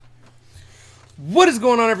What is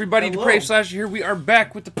going on, everybody? Hello. Depraved Slasher here. We are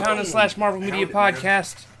back with the Pound and Slash Marvel Media Pound it,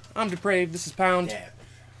 Podcast. I'm Depraved. This is Pound. Yeah.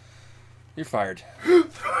 You're fired.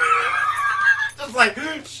 Just like,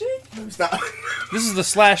 shit. Stop. This is the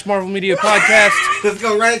Slash Marvel Media Podcast. Let's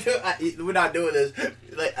go right into it. We're not doing this.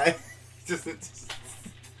 Like, just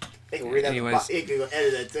they can read that. Anyways. He can go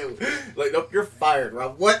edit that too. Like, nope, you're fired,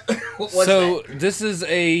 Rob. What was So, that? this is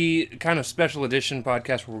a kind of special edition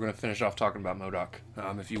podcast where we're going to finish off talking about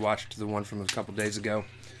MODOK. If you watched the one from a couple days ago,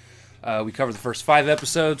 we covered the first 5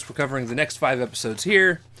 episodes. We're covering the next 5 episodes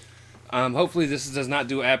here. Hopefully this does not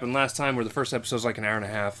do what happened last time where the first episode was like an hour and a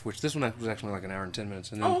half, which this one was actually like an hour and 10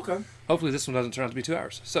 minutes. And then Okay. hopefully this one doesn't turn out to be 2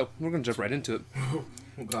 hours. So we're going to jump right into it. Oh,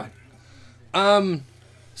 God.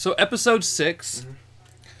 So episode 6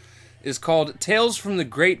 is called Tales from the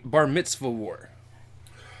Great Bar Mitzvah War.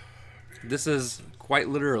 This is quite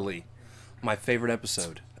literally my favorite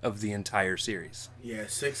episode of the entire series. Yeah,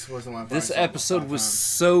 6 wasn't my This episode was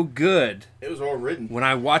so good. It was all written. When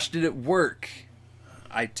I watched it at work,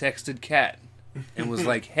 I texted Kat and was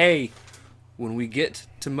like, hey, when we get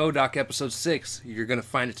to MODOK episode 6, you're going to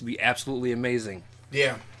find it to be absolutely amazing.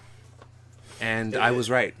 Yeah. And I was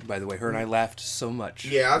right, by the way. Her and I laughed so much.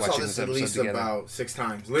 Yeah, I saw watching this at episode least together. about 6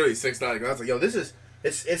 times. Literally 6 times. I was like, yo, this is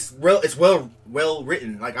it's well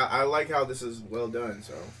written. Like I like how this is well done.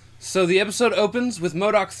 So the episode opens with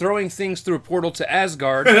MODOK throwing things through a portal to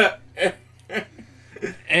Asgard.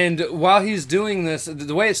 And while he's doing this,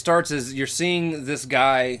 the way it starts is you're seeing this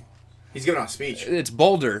guy. He's giving out a speech. It's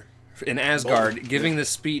Boulder in Asgard Boulder, giving yeah. this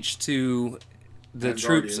speech to the Asgardians,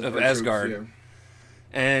 troops of or Asgard. troops,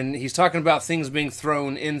 And he's talking about things being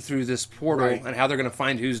thrown in through this portal Right. and how they're going to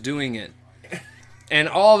find who's doing it. And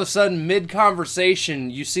all of a sudden, mid-conversation,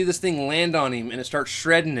 you see this thing land on him and it starts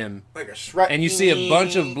shredding him. Like a shred. And you see a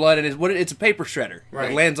bunch of blood, and it's a paper shredder that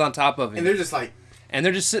Right. lands on top of him. And they're just like, And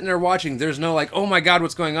they're just sitting there watching. There's no like, oh my god,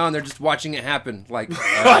 what's going on? They're just watching it happen. Like,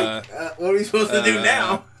 what are we supposed to do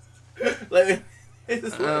now? Like, this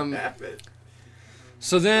is what happened.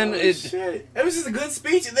 so then Shit. It was just a good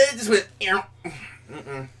speech, and then it just went.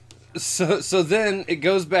 So then it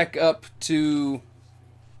goes back up to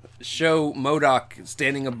show MODOK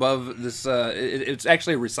standing above this. It's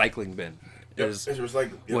actually a recycling bin. Is It was like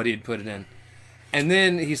what he'd put it in. And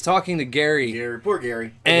then he's talking to Gary. Poor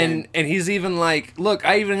Gary. And he's even like, look,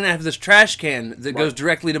 I even have this trash can that goes Right.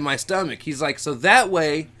 directly to my stomach. He's like, so that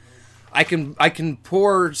way I can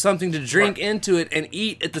pour something to drink Right. into it and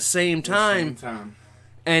eat at the same time.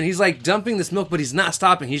 And he's like dumping this milk, but he's not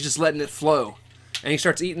stopping. He's just letting it flow. And he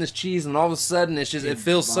starts eating this cheese, and all of a sudden it's just, it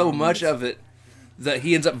fills so much of it that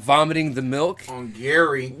he ends up vomiting the milk. On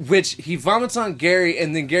Gary. Which he vomits on Gary,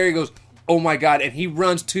 and then Gary goes, oh my god, and he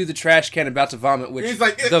runs to the trash can about to vomit, which He's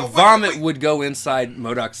like, the "Oh, wait, vomit wait." would go inside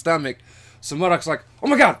MODOK's stomach. So MODOK's like, oh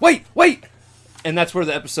my god, wait! And that's where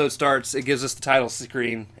the episode starts. It gives us the title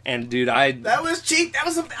screen, and dude, That was cheap. I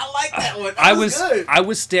like that one. That was good. I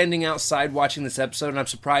was standing outside watching this episode, and I'm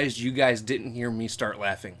surprised you guys didn't hear me start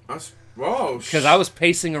laughing. Whoa. Because I was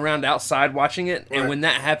pacing around outside watching it, and Right. when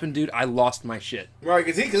that happened, dude, I lost my shit. Right,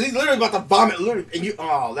 because he's literally about to vomit. Literally, and you.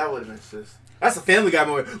 Oh, that would have been just. That's a Family Guy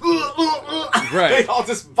movie. Right. They all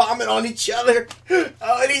just vomit on each other.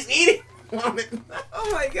 Oh, and he's eating vomit.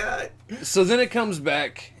 Oh my god. So then it comes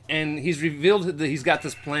back, and he's revealed that he's got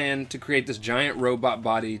this plan to create this giant robot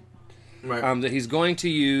body Right. that he's going to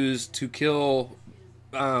use to kill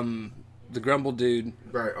the Grumble dude,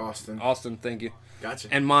 Right, Austin. Austin, thank you, Gotcha.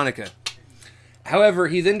 and Monica. However,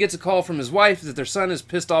 he then gets a call from his wife that their son has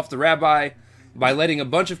pissed off the rabbi by letting a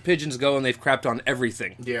bunch of pigeons go, and they've crapped on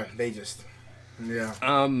everything. Yeah, they just. Yeah.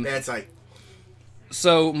 That's like.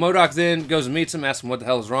 So MODOK then goes and meets him, asks him what the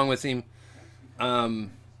hell is wrong with him. And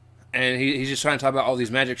he's just trying to talk about all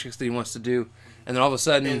these magic tricks that he wants to do. And then all of a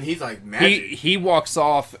sudden, And he's like magic. he walks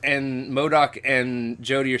off, and MODOK and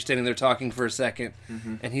Jody are standing there talking for a second.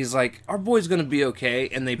 And he's like, our boy's going to be okay.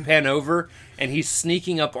 And they pan over, and he's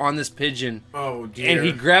sneaking up on this pigeon. Oh dear. And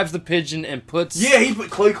he grabs the pigeon and puts... Yeah, he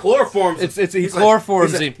chloroforms him. He He's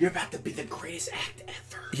chloroforms like, him. You're about to be the greatest act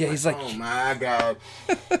ever. Yeah, he's like... Oh my god.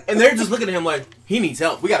 And they're just looking at him like, he needs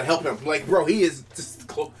help. We gotta help him. Like, bro, he is just.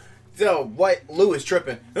 So, what? Lou is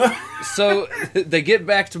tripping. So they get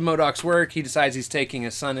back to MODOK's work. He decides he's taking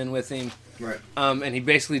his son in with him. Right. And he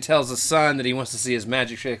basically tells his son that he wants to see his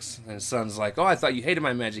magic tricks. And his son's like, oh, I thought you hated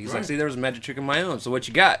my magic. He's like, see, there was a magic trick of my own. So what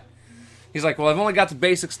you got? He's like, well, I've only got the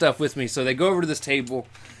basic stuff with me. So they go over to this table.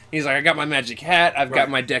 He's like, I got my magic hat. I've got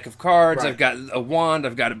my deck of cards. Right. I've got a wand.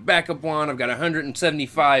 I've got a backup wand. I've got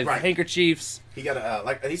 175 handkerchiefs. He got a,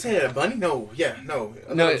 like, did he say a bunny? No, yeah, no.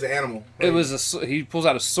 No, it was an animal. It was he pulls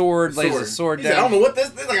out a sword, lays a sword He said, I down. don't know what this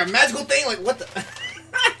is, like a magical thing, like what the...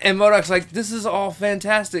 And MODOK's like, this is all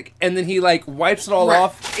fantastic. And then he, like, wipes it all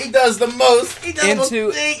off. He does the most. He does the most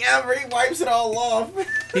Into- thing ever. He wipes it all off.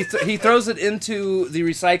 He throws it into the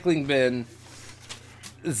recycling bin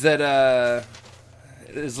that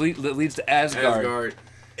leads to Asgard.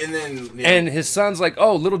 And then... And his son's like,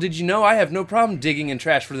 oh, little did you know, I have no problem digging in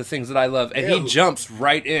trash for the things that I love. And he jumps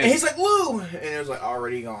right in. And he's like, Lou! And it was like,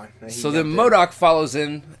 already gone. So then MODOK follows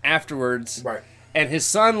in afterwards. Right. And his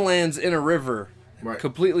son lands in a river. Right.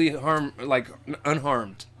 Completely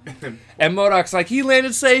unharmed. And MODOK's like, he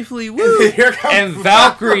landed safely, woo! And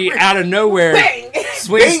Valkyrie, out of nowhere,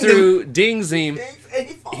 swings through, dings him.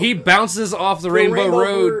 He bounces off the Rainbow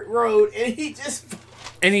Road, and he just...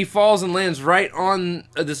 And he falls and lands right on,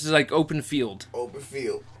 this is like open field. Open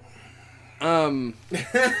field.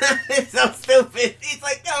 It's so stupid. He's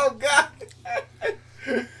like, oh, God.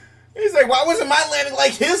 He's like, why wasn't my landing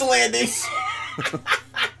like his landing?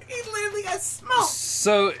 He literally got smoked.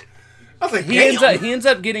 So I was like, he ends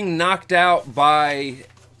up getting knocked out by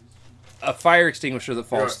a fire extinguisher that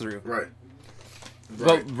falls through. Right.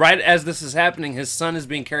 But right as this is happening, his son is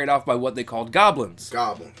being carried off by what they called goblins.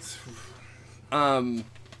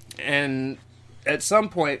 And at some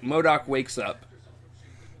point, MODOK wakes up.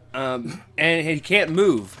 And he can't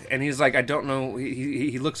move. And he's like, I don't know.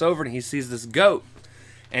 He looks over and he sees this goat.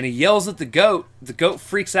 And he yells at the goat. The goat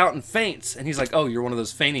freaks out and faints. And he's like, oh, you're one of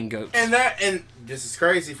those fainting goats. And this is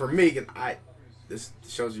crazy for me. This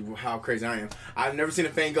shows you how crazy I am. I've never seen a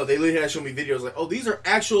faint goat. They literally had to show me videos like, oh, these are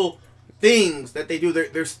actual things that they do.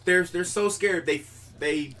 They're so scared. They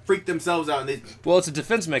freak themselves out. Well, it's a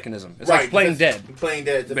defense mechanism. It's like playing dead. Playing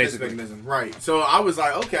dead, defense mechanism. Right. So I was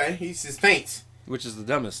like, okay, he just faints. Which is the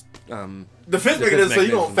dumbest defense mechanism. So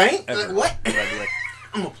you gonna faint? Ever. Like, what?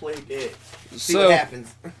 I'm gonna play dead. See So what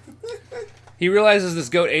happens. he realizes this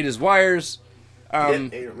goat ate his wires.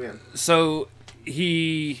 Yeah. So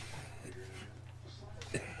he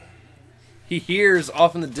hears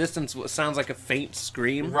off in the distance what sounds like a faint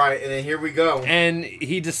scream. Right, and then here we go. And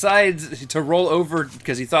he decides to roll over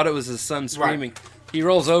because he thought it was his son screaming. Right. He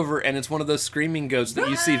rolls over, and it's one of those screaming goats that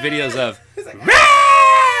you see videos of. He's like,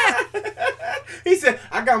 he said,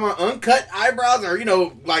 I got my uncut eyebrows, or,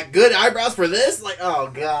 like good eyebrows for this. Like, oh,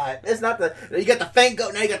 God. It's not you got the faint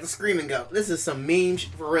goat, now you got the screaming goat. This is some meme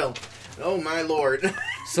shit for real. Oh, my Lord.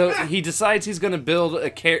 So he decides he's going to build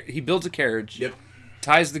he builds a carriage. Yep.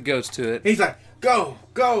 Ties the goats to it. He's like, go.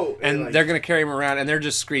 And like, they're going to carry him around, and they're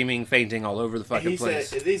just screaming, fainting all over the fucking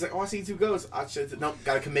place. He's like, oh, I see 2 goats. Nope,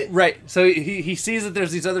 gotta commit. Right. So he sees that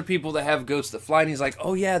there's these other people that have goats that fly, and he's like,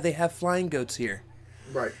 oh, yeah, they have flying goats here.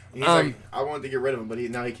 Right. He's like, I wanted to get rid of them, but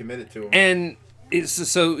now he committed to them. And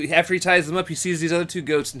so after he ties them up, he sees these other 2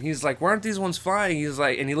 goats, and he's like, why aren't these ones flying? He's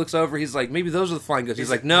like, and he looks over, he's like, maybe those are the flying goats. He's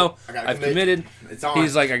like, no, I've committed. It's on.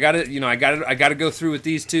 He's like, I gotta go through with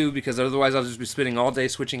these 2 because otherwise I'll just be spending all day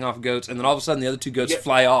switching off goats. And then all of a sudden the other 2 goats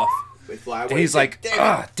fly off. They fly away. And he's like,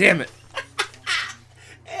 damn it.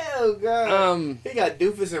 Oh, God. He got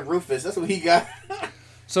Doofus and Rufus. That's what he got.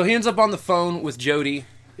 So he ends up on the phone with Jody.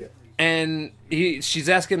 Yeah. And she's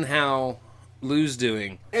asking how Lou's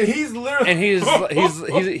doing. And he's literally... And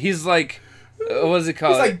he's like... what does he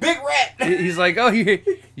call it? He's like, big rat. He's like, oh,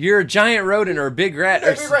 you're a giant rodent or a big rat.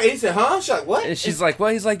 Big rat. He said, huh? She's like, what? And she's like,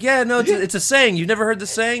 well, he's like, yeah, no, it's a saying. You've never heard the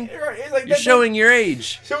saying? He's like, you're showing your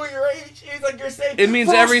age. Showing your age? He's like, you're saying, it means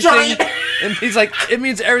Frost everything. Giant. And he's like, it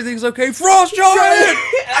means everything's okay. Frost Giant! And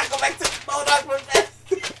I go back to MODOK with that.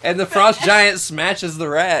 And the Frost Giant smashes the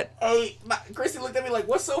rat. Hey, Christy looked at me like,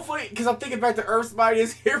 what's so funny? Because I'm thinking back to Earth's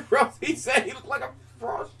Mightiest Heroes. He said he looked like a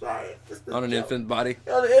Frost Giant. On an infant body.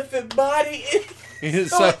 On an infant body.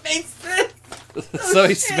 So it makes sense. So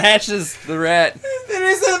he smashes the rat.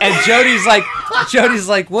 And Jody's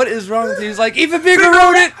like, what is wrong with you? He's like, even bigger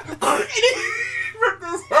rodent. And he ripped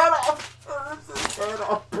his head off. Ripped his head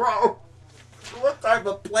off, bro. What type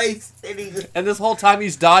of place did he... And this whole time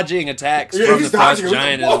he's dodging attacks from the Frost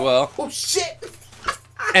Giant as well. Oh, shit.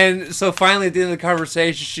 And so finally at the end of the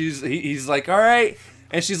conversation, he's like, all right.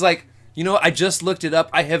 And she's like, you know what? I just looked it up.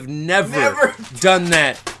 I have never done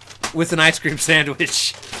that with an ice cream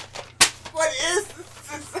sandwich. What is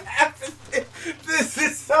this happening? This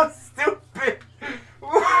is so stupid.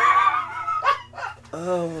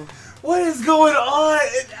 Oh. What is going on?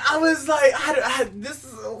 I was like, this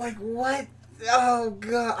is like, what? Oh,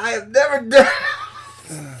 God. I have never done...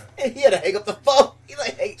 And he had to hang up the phone.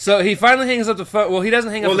 So he finally hangs up the phone. Well, he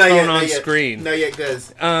doesn't hang up the phone on screen. No, yet,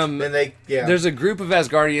 because there's a group of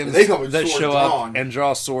Asgardians that show up and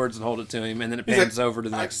draw swords and hold it to him, and then it pans over to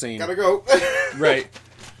the next scene. Gotta go. Right.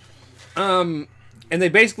 And they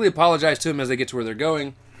basically apologize to him as they get to where they're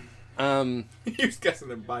going. He was guessing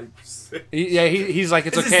their body percentage. He's like,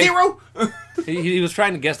 it's Is okay. it 0? He was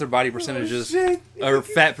trying to guess their body percentages or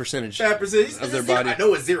fat percentage Fat percentage of their 0? body. I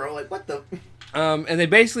know it's 0. Like, what the? And they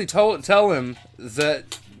basically tell him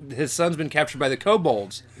that his son's been captured by the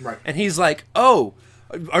kobolds. Right. And he's like, oh,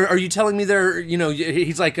 are you telling me they're,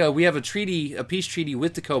 he's like, we have a peace treaty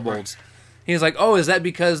with the kobolds. Right. He's like, oh, is that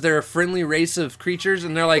because they're a friendly race of creatures?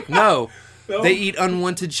 And they're like, no, they eat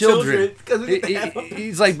unwanted children.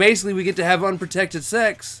 He's like, basically, we get to have unprotected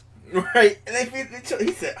sex. Right. And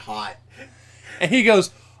he said hot. And he goes,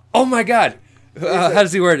 oh my God. How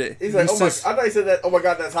does he word it? He's like, I thought he said that, oh my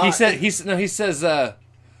God, that's hot. He says,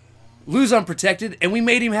 Lou's unprotected, and we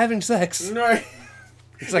made him having sex. Right.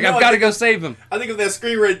 It's like, I've got to go save him. I think if that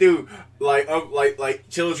screen read dude, like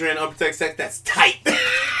children, unprotected sex, that's tight.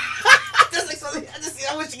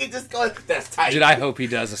 I wish you could just go, that's tight. Dude, I hope he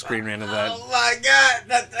does a screen rant of that. Oh my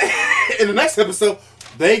God. In the next episode,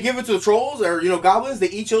 they give it to the trolls or, goblins, they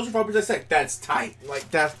eat children for unprotected sex. That's tight. Like,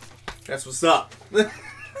 that's what's up.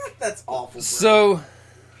 That's awful, bro. So,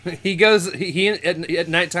 he goes, at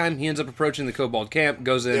nighttime, he ends up approaching the kobold camp,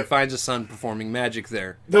 goes in, finds his son performing magic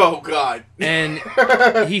there. Oh, God. And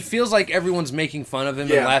he feels like everyone's making fun of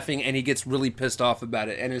him and laughing, and he gets really pissed off about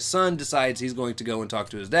it. And his son decides he's going to go and talk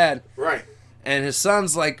to his dad. Right. And his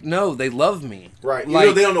son's like, no, they love me. Right.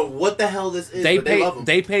 Like, they don't know what the hell this is, but they love him.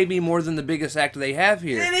 They pay me more than the biggest actor they have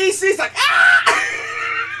here. And he's like, ah!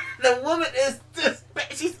 The woman is just,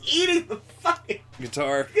 she's eating the fucking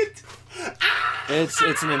guitar. It's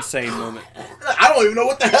an insane moment. I don't even know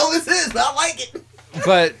what the hell this is, but I like it.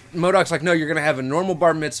 But MODOK's like, no, you're going to have a normal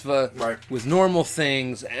bar mitzvah with normal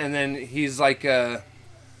things. And then he's like,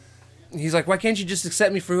 why can't you just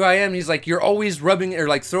accept me for who I am? And he's like, you're always rubbing or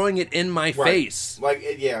like throwing it in my face. Like,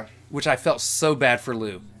 yeah. Which I felt so bad for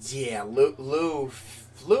Lou. Yeah, Lou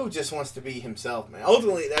just wants to be himself, man.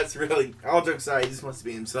 Ultimately, that's really, all jokes aside, he just wants to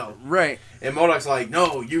be himself. Right. And MODOK's like,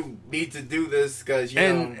 no, you need to do this because,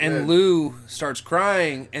 And Lou starts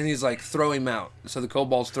crying, and he's like, throw him out. So the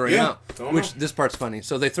kobolds throw him out. Which, this part's funny.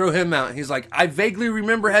 So they throw him out, and he's like, I vaguely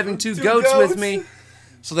remember having two goats with me.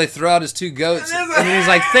 So they throw out his two goats, and he's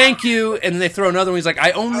like, thank you. And then they throw another one. He's like,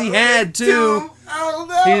 I only had two. Oh,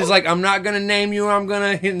 no. He's like, I'm not going to name you. I'm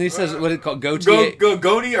going to... And he says, what is it called? Goatee?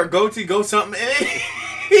 Goatee or goatee, go something.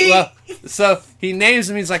 Well, so he names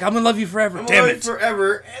him. He's like, I'm going to love you forever. Damn it.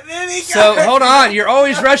 Forever. And then hold on. You're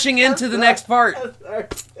always rushing into the next part. Sorry.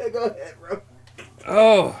 Go ahead, bro.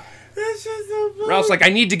 Oh. That's just so funny. Ralph's like, I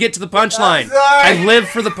need to get to the punchline. I live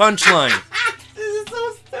for the punchline. This is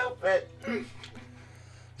so stupid.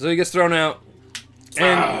 So he gets thrown out,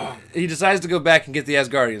 and he decides to go back and get the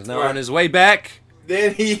Asgardians. Now, on his way back...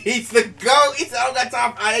 Then he eats the goat. He said, I don't got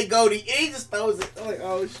time. I ate goatee. And he just throws it. I'm like,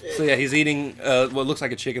 oh, shit. So, yeah, he's eating what looks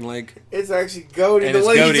like a chicken leg. It's actually goatee. And the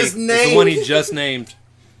one he just named. It's the one he just named.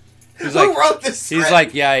 He's Who wrote this script? He's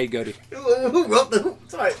like, yeah, I ate goatee. Who wrote the...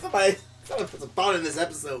 Somebody put some thought in this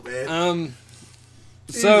episode, man.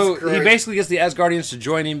 So, he basically gets the Asgardians to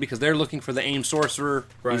join him because they're looking for the AIM sorcerer.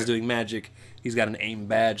 Right. He's doing magic. He's got an AIM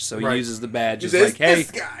badge, so he uses the badge. He's like, hey,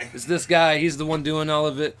 it's this guy. He's the one doing all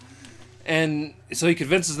of it. And so he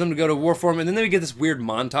convinces them to go to war for him. And then we get this weird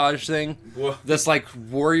montage thing. What? That's like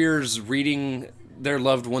warriors reading their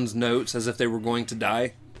loved ones' notes as if they were going to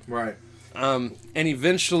die. Right. And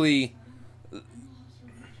eventually,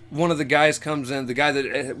 one of the guys comes in. The guy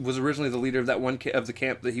that was originally the leader of that one of the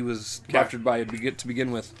camp that he was captured by to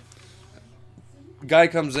begin with. Guy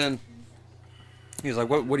comes in. He's like,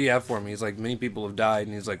 what do you have for me? He's like, many people have died.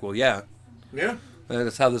 And he's like, well, yeah. Yeah.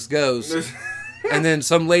 That's how this goes. And then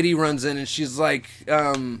some lady runs in and she's like,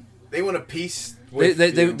 they want a peace.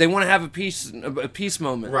 They want to have a peace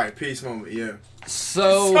moment. Right, peace moment, yeah.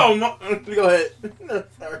 So go ahead. No,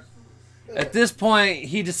 sorry. At this point,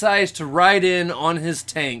 he decides to ride in on his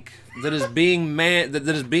tank that is being that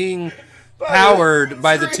is being powered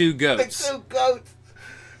by the two goats. The two goats.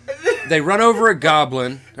 They run over a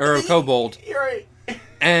goblin or a kobold. You're right.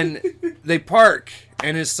 And they park,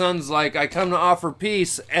 and his son's like, I come to offer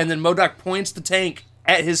peace, and then MODOK points the tank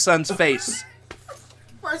at his son's face.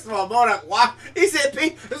 First of all, MODOK, why? He said,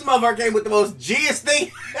 Pete, this motherfucker came with the most G-est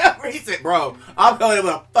thing ever. He said, bro, I'm coming in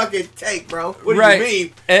with a fucking tank, bro. What do you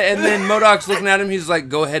mean? And then MODOK's looking at him, he's like,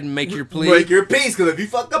 go ahead and make your plea. Make your peace, because if you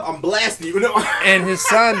fuck up, I'm blasting you. And his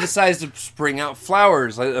son decides to spring out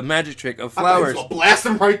flowers, like a magic trick of flowers. I'll blast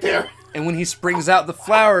him right there. And when he springs out the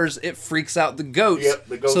flowers, it freaks out the goats. Yep,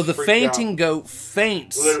 the goats so the fainting goat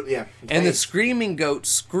faints. Yeah, and the screaming goat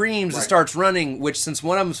screams and starts running, which since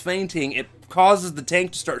one of them's fainting, it causes the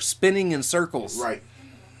tank to start spinning in circles. Right.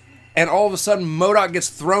 And all of a sudden, MODOK gets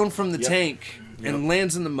thrown from the tank and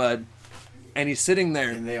lands in the mud. And he's sitting there,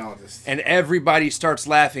 And they all just... and everybody starts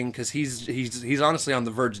laughing because he's honestly on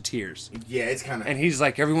the verge of tears. Yeah, it's kind of... And he's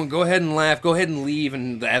like, everyone, go ahead and laugh, go ahead and leave.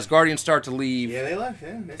 And the Asgardians start to leave. Yeah, they laugh,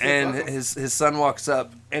 yeah. And his son walks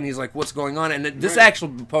up, and he's like, what's going on? And this actual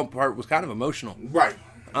part was kind of emotional. Right.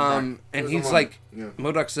 And he's like,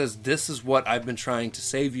 MODOK says, this is what I've been trying to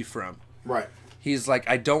save you from. Right. He's like,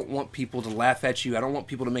 I don't want people to laugh at you. I don't want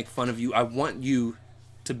people to make fun of you. I want you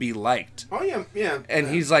to be liked. Oh, yeah, yeah. And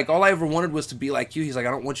he's like, all I ever wanted was to be like you. He's like,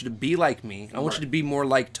 I don't want you to be like me. I want you to be more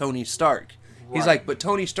like Tony Stark. Right. He's like, but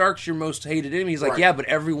Tony Stark's your most hated enemy. He's like, yeah, but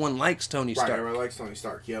everyone likes Tony Stark. Right, everyone likes Tony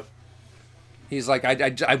Stark, yep. He's like,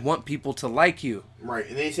 I want people to like you. Right,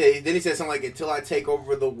 and then he said something like, until I take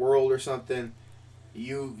over the world or something,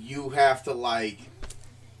 you have to, like,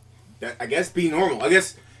 I guess, be normal. I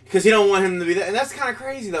guess, because he don't want him to be that. And that's kind of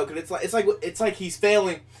crazy, though, because it's like he's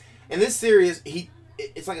failing. In this series,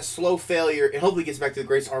 it's like a slow failure, and hopefully gets back to the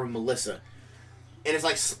greatest arm of Melissa. And it's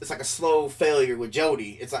like a slow failure with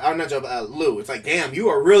Jodie. It's like, not Jodie, Lou. It's like, damn, you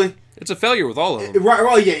are really... It's a failure with all of them. Right,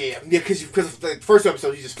 well, yeah, because the first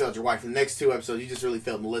episode, you just failed your wife. The next 2 episodes, you just really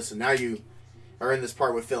failed Melissa. Now you are in this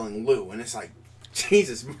part with failing Lou, and it's like,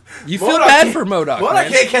 Jesus. You feel bad for MODOK, MODOK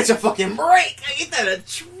can't catch a fucking break. Ain't that a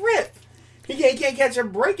trip? He can't catch a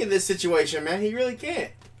break in this situation, man. He really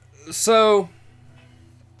can't. So,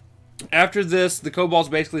 after this, the Kobolds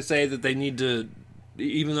basically say that they need to,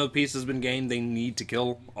 even though peace has been gained, they need to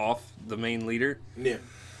kill off the main leader. Yeah.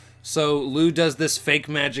 So, Lou does this fake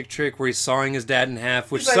magic trick where he's sawing his dad in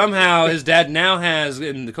half, which somehow his dad now has,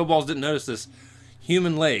 and the Kobolds didn't notice this,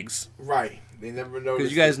 human legs. Right. They never noticed.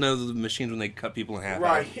 Because you guys know the machines when they cut people in half.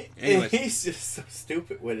 Right. Anyways. He's just so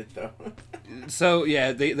stupid with it, though. So,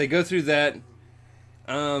 yeah, they go through that.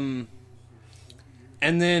 And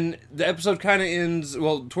then the episode kind of ends,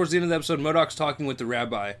 well, towards the end of the episode, MODOK's talking with the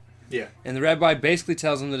rabbi. Yeah. And the rabbi basically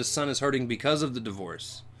tells him that his son is hurting because of the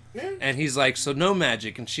divorce. Yeah. And he's like, so no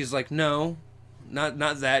magic. And she's like, no, not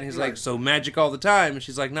that. And he's like, so magic all the time. And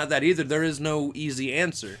she's like, not that either. There is no easy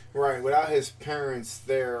answer. Right. Without his parents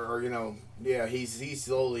there, or, yeah, he's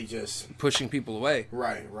slowly just... pushing people away.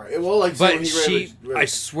 Right. Well, like... But I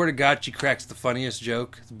swear to God, she cracks the funniest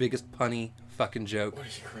joke. The biggest punny fucking joke. What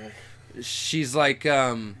did she crack? She's like, she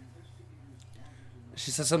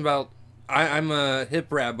said something about, I'm a hip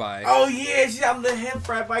rabbi. Oh yeah, I'm the hip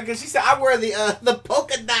rabbi because she said I wear the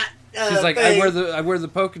polka dot. She's like, thing. I wear the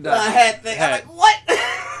polka dot hat thing. I'm like, what?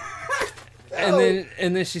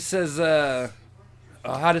 and then she says,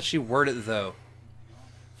 how did she word it though?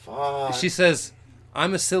 Fuck. She says,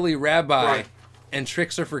 I'm a silly rabbi, and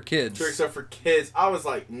tricks are for kids. Tricks are for kids. I was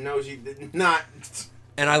like, no, she did not.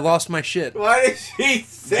 And I lost my shit. Why did she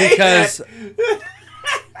say that?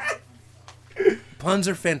 Puns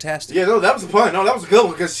are fantastic. Yeah, no, that was a pun. No, that was a good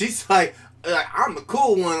one because she's like, I'm the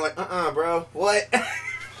cool one. Like, bro, what?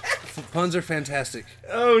 Puns are fantastic.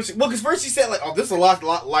 Oh, well, because first she said like, oh, this is a lot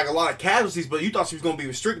of casualties, but you thought she was gonna be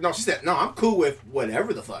restricted. No, she said, no, I'm cool with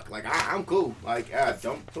whatever the fuck. Like, I'm cool. Like,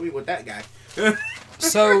 don't put me with that guy.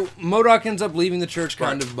 So MODOK ends up leaving the church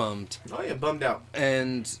kind of bummed. Oh yeah, bummed out.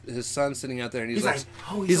 And his son's sitting out there, and he's like,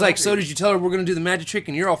 he's like, so did you tell her we're gonna do the magic trick,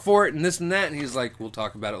 and you're all for it, and this and that? And he's like, we'll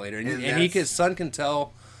talk about it later. And his son can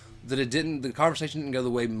tell that the conversation didn't go the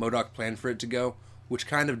way MODOK planned for it to go, which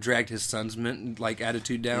kind of dragged his son's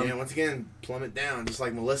attitude down. Yeah, once again, plummet down, just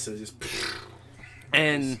like Melissa, just.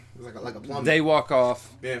 And like a plummet. They walk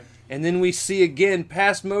off. Yeah. And then we see again,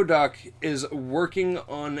 past MODOK is working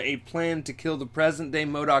on a plan to kill the present-day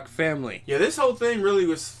MODOK family. Yeah, this whole thing really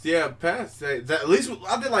was, past that. At least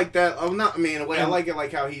I did like that. In a way, I like it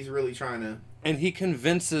like how he's really trying to... And he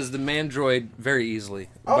convinces the Mandroid very easily,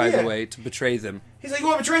 by the way, to betray them. He's like, you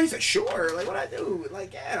want to betray? He's like, sure. Like, what'd I do?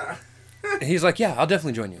 Like, yeah. And he's like, yeah, I'll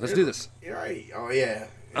definitely join you. Let's do this. You're right. Oh, yeah.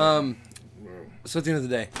 So at the end of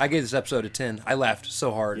the day, I gave this episode a 10. I laughed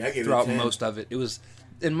so hard throughout it most of it. It was,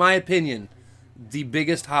 in my opinion, the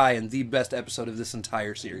biggest high and the best episode of this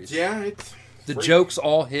entire series. Yeah, it's... The jokes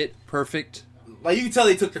all hit perfect. Like, you can tell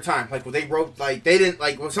they took their time. Like, when they wrote, like, they didn't,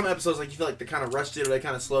 like, with some episodes, like, you feel like they kind of rushed it or they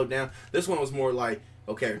kind of slowed down. This one was more like,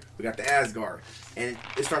 okay, we got the Asgard. And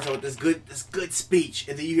it starts out with this good speech.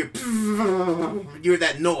 And then you hear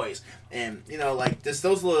that noise. And, like,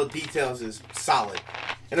 those little details is solid.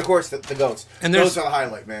 And, of course, the goats. And those are the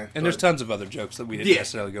highlight, man. And there's tons of other jokes that we didn't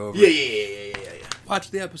necessarily go over. Yeah. Watch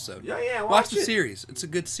the episode. Yeah, watch the series. It's a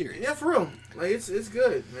good series. Yeah, for real. Like, it's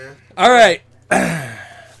good, man. All right.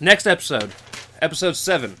 Next episode. Episode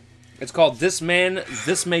 7. It's called This Man,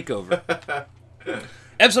 This Makeover.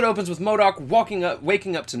 Episode opens with MODOK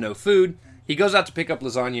waking up to no food. He goes out to pick up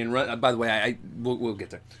lasagna and run. By the way, we'll get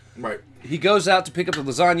there. Right. He goes out to pick up the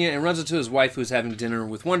lasagna and runs into his wife who's having dinner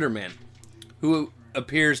with Wonder Man. who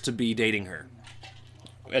appears to be dating her.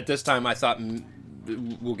 At this time, I thought,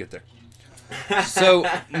 we'll get there. So,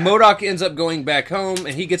 MODOK ends up going back home,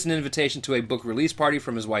 and he gets an invitation to a book release party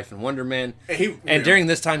from his wife and Wonder Man. And during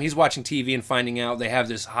this time, he's watching TV and finding out they have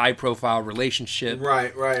this high-profile relationship.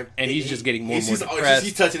 Right. And he's just getting more and more depressed.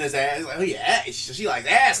 She's touching his ass. He's like, oh, yeah, she likes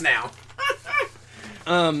ass now.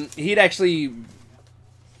 He'd actually...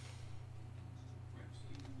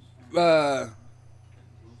 was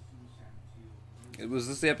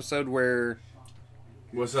this the episode where...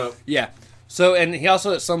 What's up? Yeah. So, and he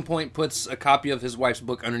also at some point puts a copy of his wife's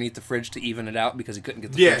book underneath the fridge to even it out because he couldn't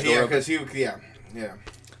get the fridge door open. Yeah.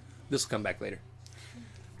 This will come back later.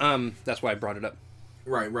 That's why I brought it up.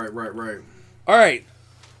 Right. All right.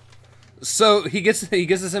 So he gets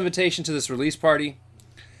this invitation to this release party,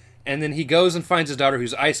 and then he goes and finds his daughter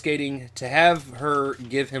who's ice skating to have her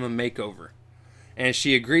give him a makeover. And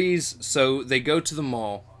she agrees, so they go to the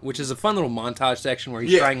mall, which is a fun little montage section where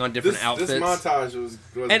he's trying on different outfits. This montage was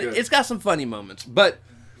and good. It's got some funny moments, but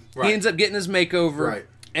he ends up getting his makeover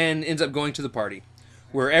and ends up going to the party,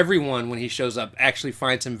 where everyone, when he shows up, actually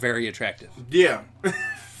finds him very attractive. Yeah.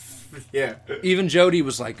 Yeah. Even Jody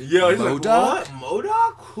was like, MODOK? Like,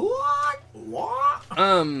 what?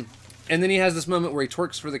 What? And then he has this moment where he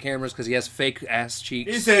twerks for the cameras because he has fake ass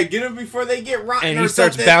cheeks. He said, "Get him before they get rotten." And he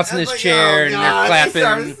starts bouncing his chair, and they're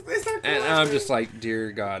clapping. And I'm just like,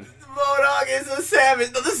 dear God. MODOK is a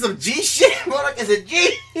savage. No, this is some G shit. MODOK is a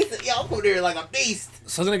G. Y'all put there like a beast.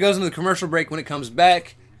 So then it goes into the commercial break. When it comes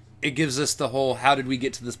back, it gives us the whole "how did we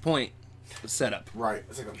get to this point" setup. Right.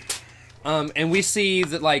 And we see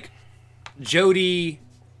that like Jody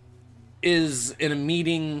is in a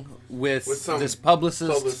meeting with this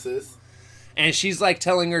publicist. And she's like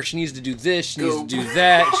telling her she needs to do this, she needs to do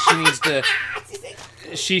that, she needs to...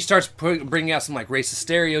 She starts bringing out some like racist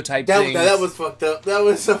stereotype things. That was fucked up. That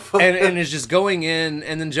was so fucked up. And is just going in,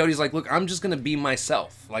 and then Jody's like, look, I'm just going to be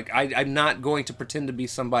myself. Like, I'm not going to pretend to be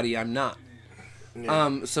somebody I'm not.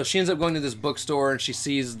 Yeah. So she ends up going to this bookstore, and she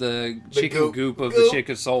sees the chicken goop of the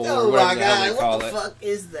chicken soul, or whatever the hell they call it. What the fuck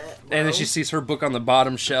is that, bro? And then she sees her book on the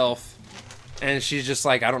bottom shelf. And she's just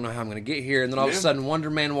like, I don't know how I'm going to get here. And then all of a sudden,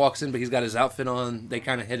 Wonder Man walks in, but he's got his outfit on. They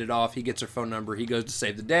kind of hit it off. He gets her phone number. He goes to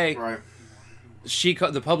save the day. Right.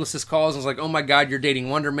 The publicist calls and is like, oh my God, you're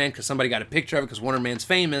dating Wonder Man, because somebody got a picture of it because Wonder Man's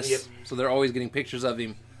famous. Yep. So they're always getting pictures of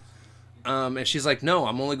him. And she's like, no,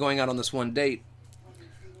 I'm only going out on this one date.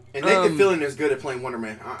 And Nathan Fillion is good at playing Wonder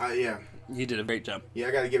Man. Yeah. He did a great job. Yeah,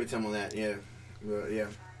 I got to give it to him on that. Yeah. Yeah.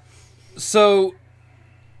 So...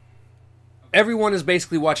 everyone is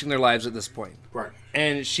basically watching their lives at this point. Right.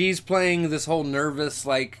 And she's playing this whole nervous,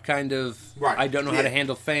 like, kind of, I don't know how to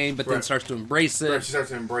handle fame, but then starts to embrace it. Right, she starts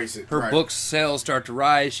to embrace it. Her book sales start to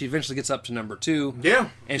rise. She eventually gets up to number 2. Yeah.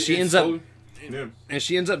 And she ends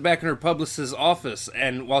up back in her publicist's office.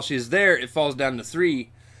 And while she's there, it falls down to 3.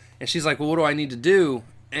 And she's like, well, what do I need to do?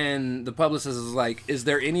 And the publicist is like, is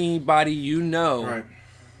there anybody you know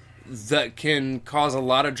that can cause a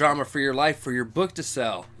lot of drama for your life for your book to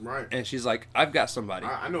sell? Right. And she's like, I've got somebody.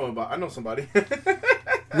 I know somebody.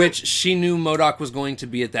 Which she knew MODOK was going to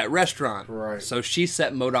be at that restaurant. Right. So she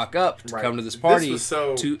set MODOK up to come to this party. This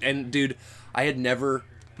was and dude, I had never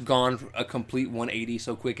gone a complete 180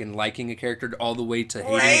 so quick in liking a character all the way to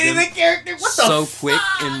hating the character. What so the quick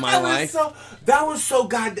in my life. That was so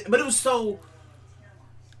goddamn, but it was so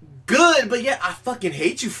good, but yet I fucking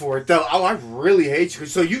hate you for it, though. Oh, I really hate you.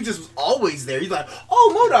 So you just was always there. You're like,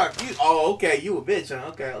 oh, MODOK. Okay, you a bitch,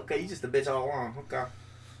 huh? Okay, you just a bitch all along. Okay.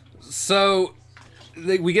 So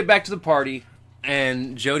we get back to the party,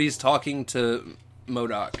 and Jody's talking to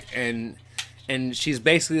MODOK, and she's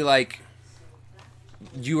basically like,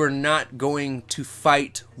 you are not going to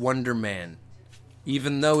fight Wonder Man.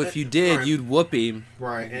 Even though if you did, you'd whoop him.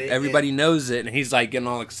 Right. Everybody knows it. And he's like getting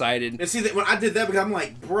all excited. And see, when I did that, because I'm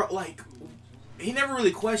like, bro, like, he never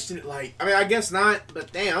really questioned it. Like, I mean, I guess not,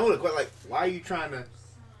 but damn, I would have questioned, like, why are you trying to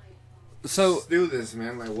do this,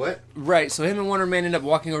 man? Like, what? Right. So him and Wonder Man end up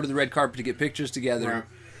walking over to the red carpet to get pictures together. Right.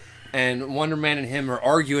 And Wonder Man and him are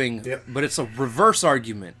arguing, but it's a reverse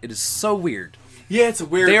argument. It is so weird. Yeah, it's a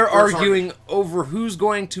weird... They're arguing over who's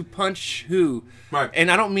going to punch who. Right.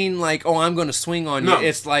 And I don't mean like, oh, I'm going to swing on you.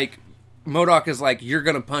 It's like, MODOK is like, you're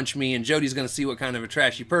going to punch me, and Jody's going to see what kind of a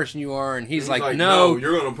trashy person you are. And he's like, no,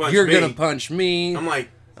 you're going to punch me. You're going to punch me. I'm like...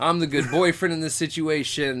 I'm the good boyfriend in this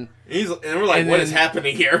situation. And we're like, what is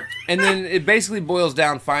happening here? And then it basically boils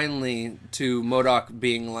down finally to MODOK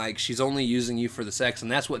being like, she's only using you for the sex,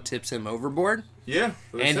 and that's what tips him overboard. Yeah.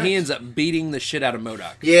 And he ends up beating the shit out of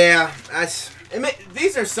MODOK. Yeah.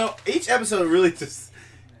 These are so... Each episode really just...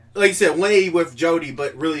 Like you said, 180 with Jody,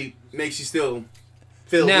 but really makes you still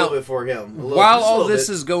feel a Now, little bit for him. While all this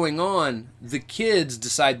is going on, the kids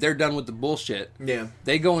decide they're done with the bullshit. Yeah.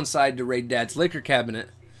 They go inside to raid Dad's liquor cabinet,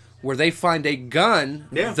 where they find a gun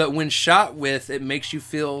that when shot with, it makes you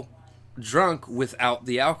feel drunk without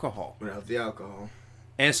the alcohol. Without the alcohol.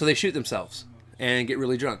 And so they shoot themselves and get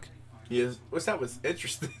really drunk. Yes. Which that was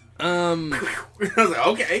interesting. I was like,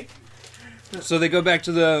 okay. So they go back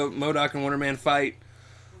to the MODOK and Wonder Man fight.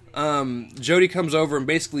 Jody comes over and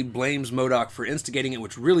basically blames MODOK for instigating it,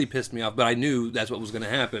 which really pissed me off, but I knew that's what was going to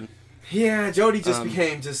happen. Yeah, Jody just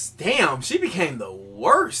became damn, she became the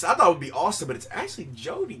worst. I thought it would be awesome, but it's actually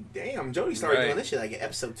Jody. Damn, Jody started doing this shit like in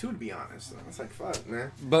episode 2, to be honest. I was like, fuck,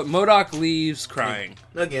 man. But MODOK leaves crying.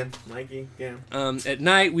 Again, Mikey, yeah. At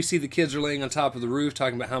night, we see the kids are laying on top of the roof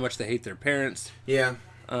talking about how much they hate their parents. Yeah.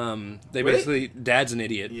 They basically, Dad's an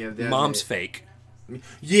idiot. Yeah, Mom's fake.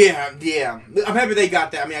 Yeah. I'm happy they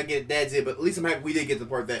got that. I mean, I get it, Dad's it, but at least I'm happy we did get the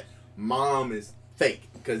part that Mom is fake.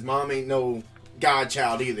 Because Mom ain't no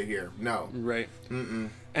godchild either here. No. Right. Mm-mm.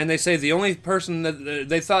 And they say the only person that...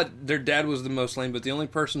 They thought their dad was the most lame, but the only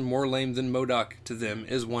person more lame than MODOK to them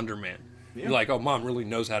is Wonder Man. Yeah. You're like, oh, Mom really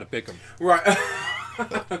knows how to pick him. Right.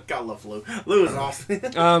 God love Lou. Lou is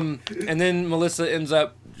awesome. And then Melissa ends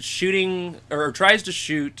up shooting... Or tries to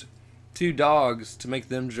shoot 2 dogs to make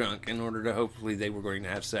them drunk in order to hopefully they were going to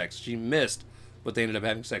have sex. She missed, but they ended up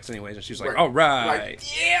having sex anyways, and she's like, all right.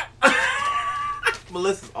 Yeah.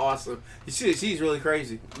 Melissa's awesome. She's really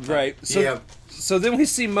crazy. Right. So then we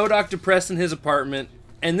see MODOK depressed in his apartment,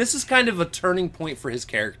 and this is kind of a turning point for his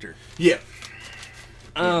character. Yeah.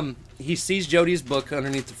 He sees Jody's book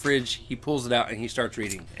underneath the fridge, he pulls it out, and he starts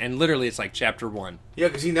reading. And literally, it's like chapter 1. Yeah,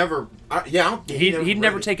 because he never... He'd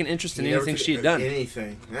never taken interest in anything she had done.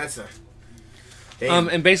 Anything. That's a...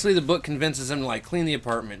 And basically the book convinces him to like clean the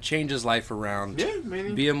apartment, change his life around,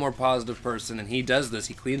 be a more positive person, and he does this.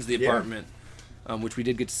 He cleans the apartment, which we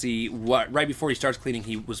did get to see. Right before he starts cleaning,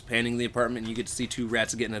 he was panning the apartment, and you get to see 2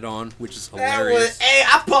 rats getting it on, which is hilarious.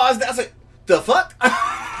 I paused. I was like, the fuck?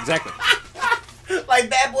 Exactly. Like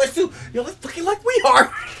Bad Boys 2. Yo, let's fucking like we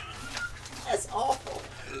are. That's awful.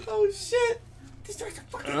 Oh shit.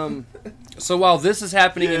 So while this is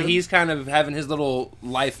happening and he's kind of having his little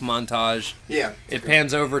life montage, it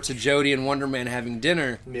pans over to Jody and Wonder Man having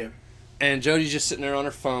dinner. Yeah. And Jody's just sitting there on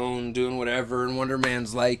her phone doing whatever, and Wonder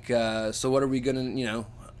Man's like, so what are we gonna,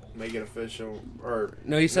 make it official? Or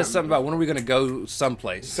no, he says something about when are we gonna go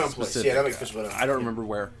someplace. Specific. Yeah, that makes official. I don't remember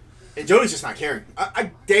where. And Jody's just not caring.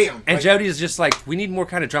 Damn. And Jody's just like, we need more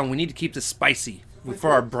kind of drama. We need to keep this spicy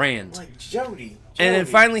for our brand. Like Jody. And then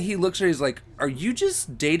finally he looks at her, he's like, are you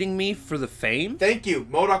just dating me for the fame? Thank you.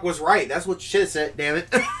 MODOK was right. That's what you should have said, damn it.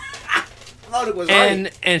 MODOK was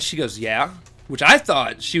right. And she goes, yeah. Which I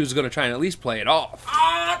thought she was going to try and at least play it off. Oh,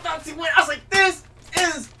 I thought she went. I was like, this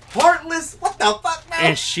is heartless. What the fuck, man?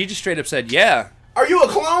 And she just straight up said, yeah. Are you a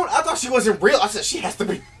clone? I thought she wasn't real. I said, she has to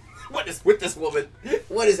be. What is with this woman?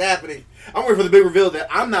 What is happening? I'm waiting for the big reveal that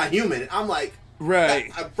I'm not human. I'm like...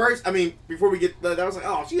 Right. First, I mean, before we get that, I was like,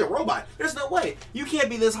 oh, she's a robot. There's no way. You can't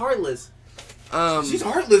be this heartless. She's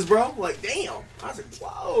heartless, bro. Like, damn. I was like,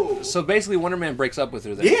 whoa. So basically, Wonder Man breaks up with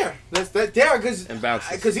her then. Yeah. That's that. Yeah, because... And bounces.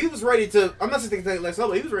 Because he was ready to... I'm not saying take it next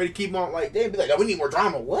level. He was ready to keep on, like, damn, be like, oh, we need more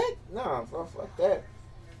drama. What? No, fuck that.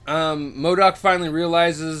 MODOK finally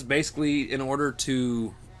realizes, basically, in order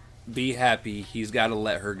to be happy, he's got to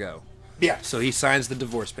let her go. Yeah. So he signs the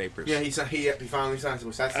divorce papers. Yeah, he finally signs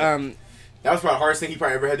it. That's it. That was probably the hardest thing he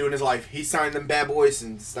probably ever had to do in his life. He signed them bad boys,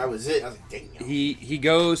 and that was it. I was like, damn. He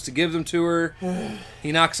goes to give them to her.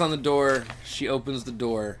 He knocks on the door. She opens the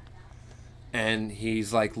door. And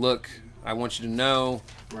he's like, look, I want you to know.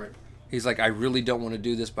 Right. He's like, I really don't want to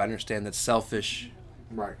do this, but I understand that's selfish.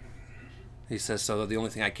 Right. He says, so the only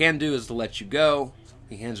thing I can do is to let you go.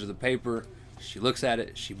 He hands her the paper. She looks at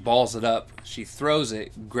it. She balls it up. She throws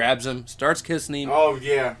it, grabs him, starts kissing him. Oh,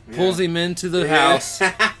 yeah. Pulls him into the house.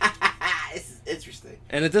 It's interesting.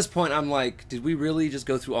 And at this point, I'm like, did we really just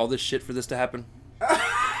go through all this shit for this to happen?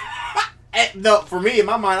 No, for me, in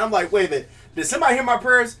my mind, I'm like, wait a minute. Did somebody hear my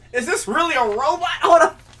prayers? Is this really a robot? Hold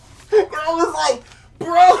up. I was like,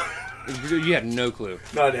 bro. You had no clue.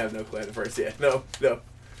 No, I didn't have no clue at first. Yeah, no.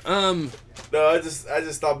 No, I just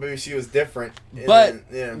thought maybe she was different. But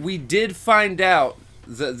we did find out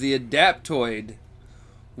that the Adaptoid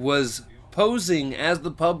was posing as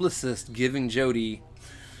the publicist, giving Jody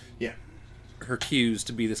her cues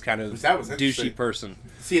to be this kind of douchey person.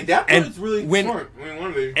 See, Adaptoid's really smart.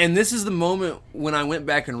 And this is the moment when I went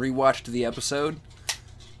back and rewatched the episode.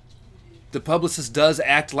 the publicist does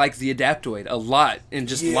act like the Adaptoid a lot in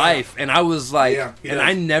just Yeah. life, and I was like, he and does.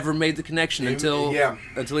 I never made the connection until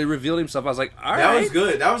he revealed himself. I was like, all right, That was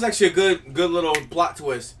good. That was actually a good little plot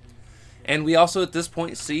twist. And we also at this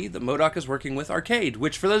point see that MODOK is working with Arcade,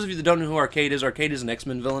 which for those of you that don't know who Arcade is an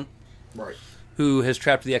X-Men villain, Right. who has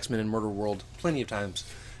trapped the X-Men in Murder World plenty of times.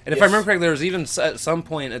 And if Yes. I remember correctly, there was even at some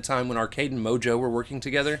point a time when Arcade and Mojo were working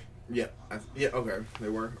together. Yeah. Okay. They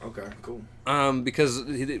were. Okay. Cool. Because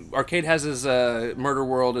Arcade has his Murder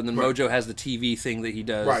World, and then Right. Mojo has the TV thing that he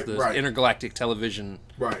does, Right, the right. intergalactic television.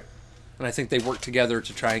 Right. And I think they worked together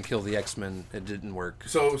to try and kill the X-Men. It didn't work.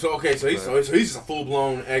 So he's just a full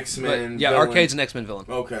blown X-Men. But, yeah, villain. Arcade's an X-Men villain.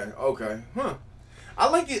 Okay. Huh. I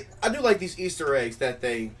like it. I do like these Easter eggs that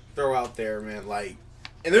they throw out there, man. Like,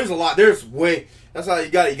 and there's a lot. There's way. That's how you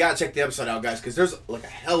gotta check the episode out, guys, because there's like a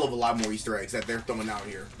hell of a lot more Easter eggs that they're throwing out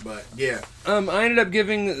here. But yeah, I ended up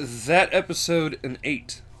giving that episode an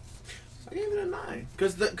 8. I gave it a 9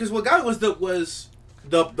 because what got it was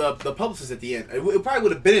the publicist at the end. It probably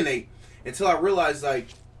would have been an 8 until I realized like,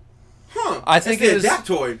 I think that's it was the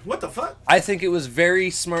Adaptoid. What the fuck? I think it was very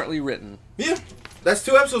smartly written. Yeah. That's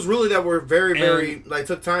 2 episodes really that were very like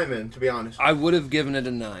took time in, to be honest. I would have given it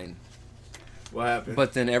a 9. What happened?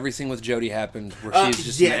 But then everything with Jodie happened, where she's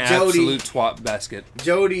just an Jodie. absolute twat basket.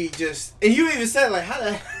 Jodie just, and you even said like, how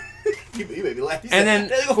the you made me laugh. You And said, then-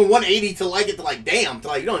 they go from 180 to like it to like damn to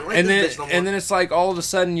like you don't like And then, this bitch no more. and then it's like all of a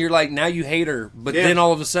sudden you're like, now you hate her, but Yeah. then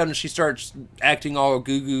all of a sudden she starts acting all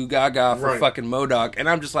goo goo gaga for Right. fucking MODOK, and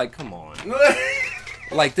I'm just like, come on.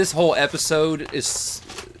 Like this whole episode is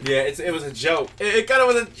yeah, it was a joke. It kind of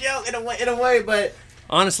was a joke in a way, but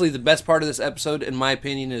honestly the best part of this episode, in my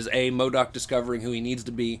opinion, is MODOK discovering who he needs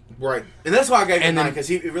to be, right, and that's why I gave it And 9 then- because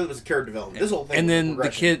it really was a character development. This whole thing, and was a then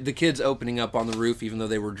progression. the kids opening up on the roof even though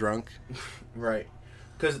they were drunk. Right.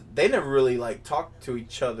 Because they never really like talked to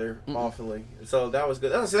each other awfully, so that was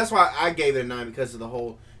good. That's why I gave it a 9 because of the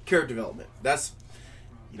whole character development.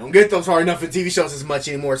 You don't get those hard enough in TV shows as much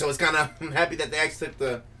anymore, so it's kind of I'm happy that they actually took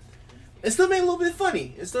the. It still made it a little bit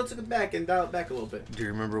funny. It still took it back and dialed it back a little bit. Do you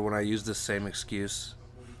remember when I used this same excuse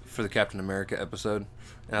for the Captain America episode?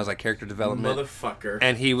 And I was like, character development. Motherfucker.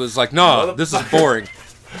 And he was like, no, this is boring.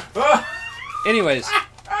 Anyways,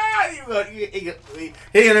 He ain't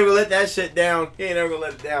never gonna let that shit down. He ain't never gonna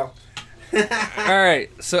let it down. alright,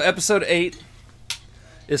 so episode 8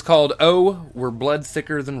 is called Oh, We're Blood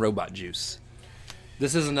Thicker Than Robot Juice.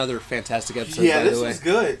 This is another fantastic episode, Yeah, by this the way. was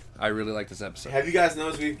good. I really like this episode. Have you guys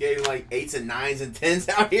noticed we've gave like 8s and 9s and 10s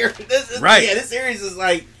out here? This is, Right. Yeah, this series is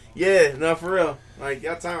like, yeah, no, for real. Like,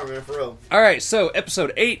 y'all time, man, for real. Alright, so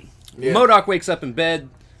episode 8, Yeah. MODOK wakes up in bed.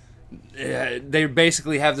 They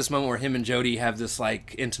basically have this moment where him and Jodie have this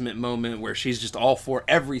like intimate moment where she's just all for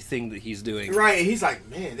everything that he's doing. Right, and he's like,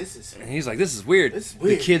 man, this is. And he's like, this is weird. This is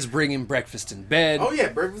weird. The kids bring him breakfast in bed. Oh, yeah,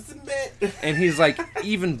 breakfast in bed. And he's like,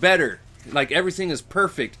 even better. Like, everything is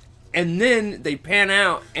perfect. And then they pan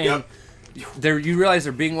out, and you realize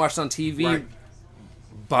they're being watched on TV Right.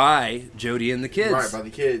 by Jodie and the kids. Right, by the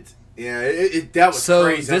kids. Yeah, that was So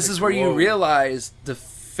crazy. this is where you Whoa. realize the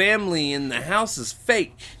family in the house is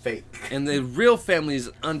fake. Fake. And the real family's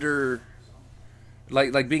under,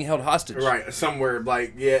 like being held hostage. Right, somewhere,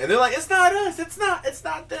 like, yeah. And they're like, it's not us. It's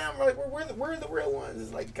not them. We're like, we're the real ones.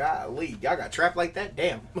 It's like, golly, y'all got trapped like that?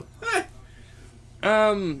 Damn.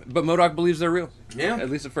 But MODOK believes they're real. Yeah. At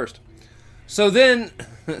least at first. So then,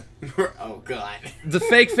 Oh, God. the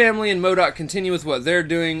fake family and MODOK continue with what they're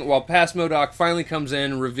doing, while past MODOK finally comes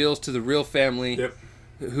in and reveals to the real family Yep.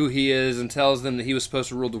 who he is and tells them that he was supposed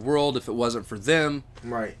to rule the world. If it wasn't for them,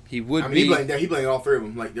 Right. he would I mean, be. he blamed all 3 of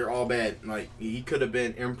them. Like, they're all bad. Like, he could have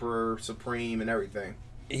been Emperor Supreme and everything.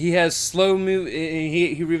 He has slow move.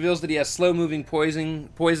 He reveals that he has slow moving poison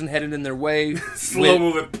headed in their way. Slow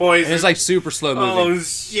moving poison. And it's like super slow moving. Oh,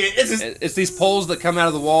 shit. It's just. It's these poles that come out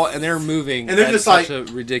of the wall and they're moving And they're at just such like-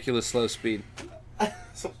 a ridiculous slow speed.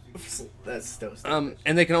 That's so stupid.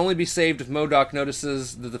 And they can only be saved if MODOK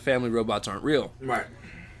notices that the family robots aren't real. Right.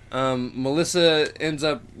 Melissa ends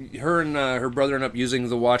up, her and her brother end up using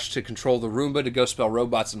the watch to control the Roomba to go spell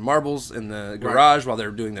robots and marbles in the garage while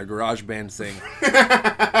they're doing their garage band thing.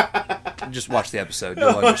 Just watch the episode, you'll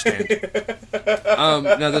understand.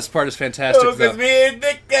 No, this part is fantastic Oh, because though. me and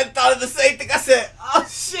Nick thought of the same thing. I said, oh,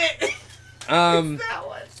 shit. Um, That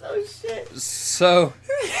one. Oh, shit. so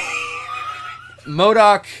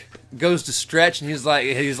MODOK goes to stretch and he's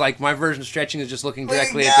like, my version of stretching is just looking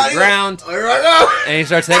directly at the ground. And he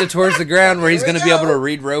starts headed towards the ground where he's going to be able to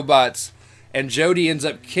read robots. And Jodie ends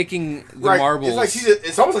up kicking the marbles. It's like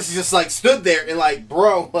it's almost like she just like stood there and like,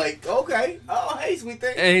 bro, like, okay, oh hey, sweet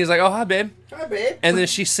thing, And he's like, oh, hi, babe. hi babe. And then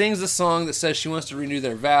she sings a song that says she wants to renew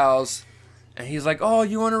their vows. And he's like, oh,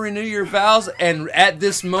 you want to renew your vows? And at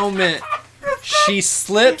this moment, she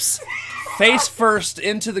slips face first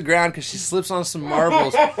into the ground because she slips on some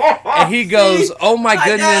marbles. And he goes, oh my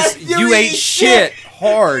goodness, you ate shit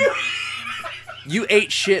hard. You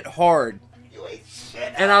ate shit hard.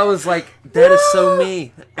 And I was like, that is so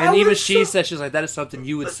me. And even she said, she was like, that is something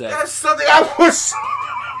you would say. That's something I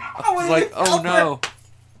was like, oh no.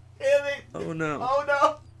 Damn it. Oh no. Oh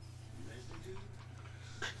no.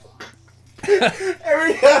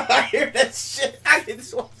 Every time I hear that shit, I get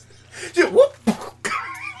this one. Just whoop.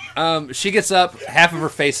 She gets up, half of her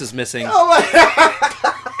face is missing. Oh my god.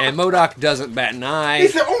 And MODOK doesn't bat an eye. He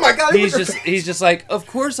said, oh my god. He's just like, of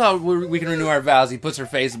course we can renew our vows. He puts her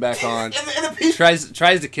face back on. and the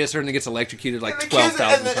tries to kiss her and then gets electrocuted like 12,000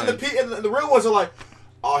 times. And the real ones are like,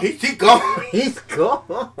 oh, he's gone. He's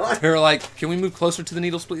gone. They're like, can we move closer to the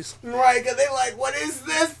needles, please? Right, because they're like, what is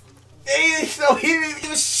this? So he didn't even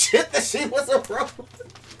give a shit that she was a robot.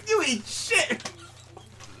 You eat shit.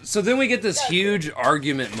 So then we get this huge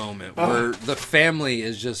argument moment where the family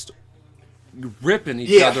is just ripping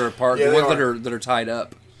each other apart. Yeah, the ones that are tied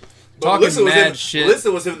up, but talking Melissa mad shit.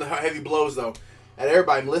 Melissa was hitting the heavy blows though. At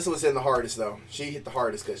everybody, Melissa was hitting the hardest though. She hit the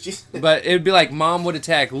hardest because she's. But it would be like Mom would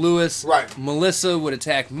attack Lewis. Right. Melissa would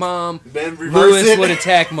attack Mom. Then reverse Lewis it. would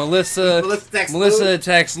attack Melissa. Melissa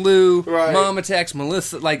attacks Lou. Right. Mom attacks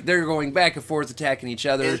Melissa. Like they're going back and forth attacking each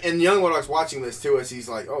other. And young MODOK's watching this too, as he's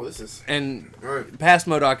like, "Oh, this is." And right. past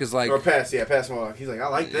MODOK is like, or past MODOK. He's like, "I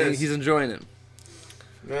like this." He's enjoying it.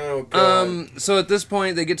 Oh god. So at this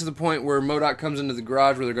point, they get to the point where MODOK comes into the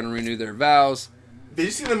garage where they're going to renew their vows. Did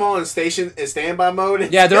you see them all in standby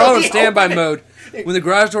mode? Yeah, they're all in standby mode. When the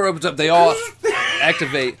garage door opens up, they all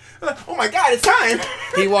activate. Oh my god, it's time!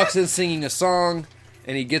 He walks in singing a song,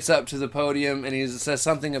 and he gets up to the podium, and he says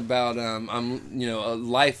something about a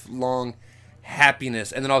lifelong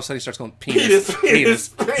happiness, and then all of a sudden he starts going penis,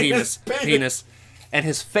 and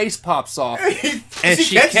his face pops off, and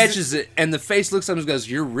she catches it, and the face looks at him and goes,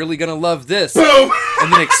 "You're really gonna love this," boom,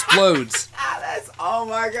 and then explodes. Oh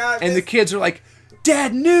my god! And the kids are like,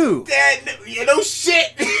 Dad knew. Yeah, no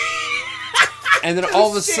shit. And then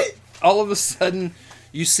all of a sudden,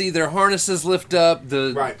 you see their harnesses lift up.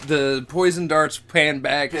 The poison darts pull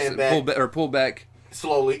back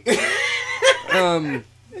slowly.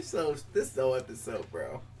 This whole episode,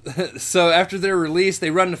 bro. So after they're released,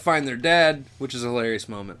 they run to find their dad, which is a hilarious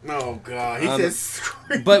moment. Oh god, he says.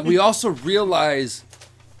 But we also realize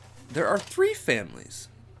there are 3 families.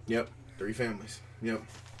 Yep, 3 families. Yep.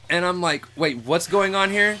 And I'm like, wait, what's going on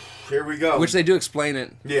here? Here we go. Which they do explain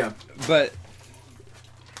it. Yeah. But,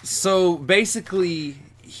 so basically,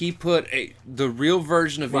 he put the real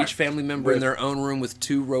version of each family member in their own room with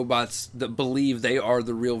 2 robots that believe they are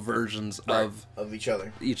the real versions of each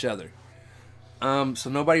other. So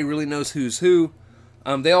nobody really knows who's who.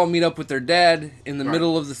 They all meet up with their dad in the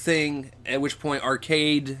middle of the thing, at which point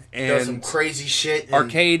Arcade does some crazy shit.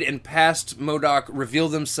 Arcade and past MODOK reveal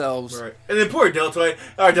themselves. Right. And then poor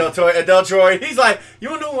Deltroid, he's like, you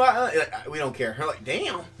don't know why? We don't care. They're like,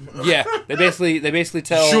 damn. Yeah, they basically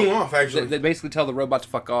tell. Shoot him off, actually. They basically tell the robot to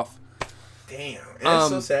fuck off. Damn, that's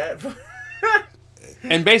so sad.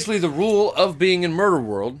 And basically, the rule of being in Murder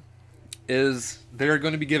World is they're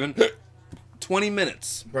going to be given 20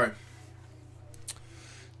 minutes. Right.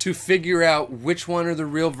 To figure out which one are the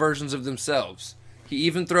real versions of themselves. He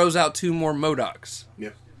even throws out 2 more MODOKs.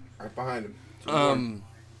 Yep, right behind him.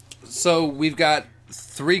 So we've got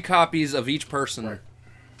 3 copies of each person,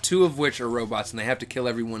 2 of which are robots, and they have to kill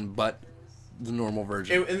everyone but the normal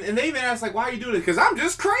version. And they even ask, like, why are you doing this? Because I'm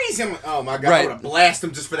just crazy. I'm like, oh my god, I'm going to blast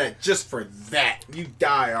him just for that. Just for that. You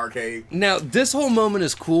die, Arcade. Now, this whole moment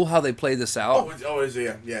is cool how they play this out.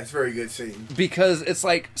 Yeah, it's a very good scene. Because it's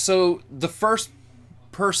like, so the first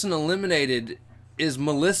person eliminated is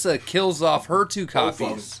Melissa kills off her 2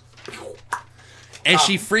 copies. And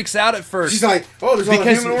she freaks out at first. She's like, oh, there's all the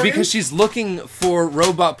human organs? Because she's looking for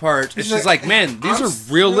robot parts. And she's like, man, these are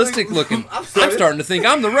realistic looking. I'm starting to think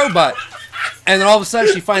I'm the robot. And then all of a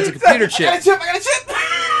sudden she finds a computer chip. I got a chip.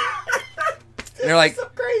 And they're like,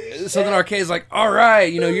 so then Arcade's like, all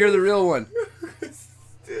right, you're the real one.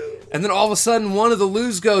 And then all of a sudden one of the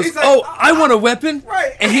Lus goes, like, oh, I want a weapon.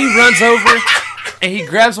 Right. And he runs over and he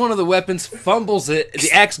grabs one of the weapons, fumbles it,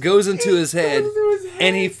 the axe goes into his head,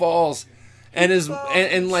 and he falls. And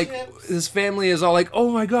his family is all like,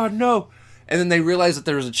 oh my god, no. And then they realize that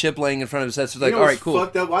there was a chip laying in front of his head, so they're like, all right, cool.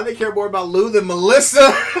 Fucked up. Why do they care more about Lou than Melissa?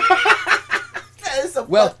 That is some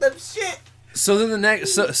fucked up shit. So then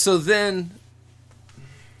then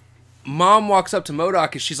Mom walks up to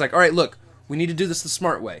MODOK and she's like, all right, look, we need to do this the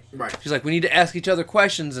smart way. Right. She's like, we need to ask each other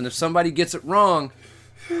questions, and if somebody gets it wrong,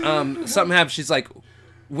 something happens. She's like,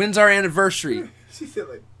 when's our anniversary? She said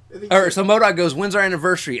like. So MODOK goes, when's our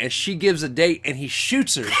anniversary? And she gives a date, and he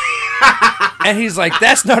shoots her. And he's like,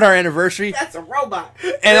 that's not our anniversary. That's a robot.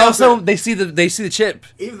 And also, they see the chip.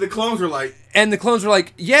 Even the clones were like. And the clones were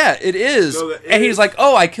like, yeah, it is. No, and he's like,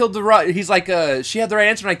 oh, I killed the right. He's like, she had the right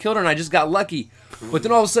answer, and I killed her, and I just got lucky. But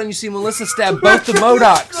then all of a sudden, you see Melissa stab both the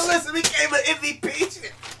MODOKs. Melissa became an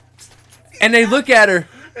MVP. And they look at her,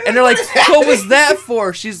 and they're like, what was that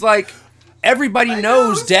for? She's like, everybody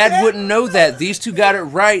knows Dad wouldn't know that. These two got it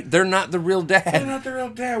right. They're not the real They're dad. not the real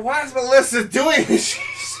dad. Why is Melissa doing this?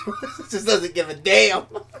 She just doesn't give a damn.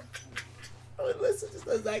 Melissa just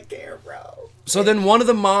does not care, bro. So then one of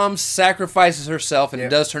the moms sacrifices herself, and Yeah. it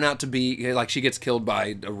does turn out to be, like, she gets killed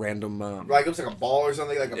by a random... Like it was like a ball or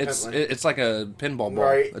something, like a it's like a pinball ball.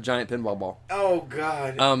 Right. A giant pinball ball. Oh,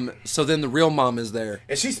 God. So then the real mom is there.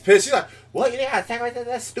 And she's pissed. She's like, what? You didn't attack like that?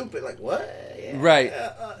 That's stupid. Like, what? Yeah, Right.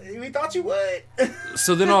 We thought you would.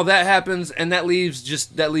 So then all that happens, and that leaves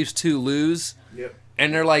two Lus. Yep.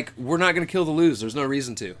 And they're like, we're not going to kill the Lus. There's no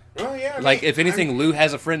reason to. Oh, yeah. Like, if anything, Lou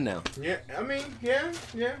has a friend now. Yeah, I mean, yeah,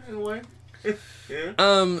 in a way.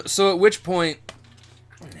 Yeah. So at which point,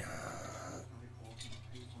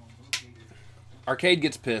 Arcade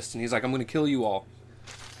gets pissed, and he's like, I'm going to kill you all.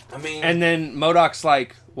 I mean... And then MODOK's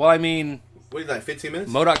like, well, I mean... What is that, 15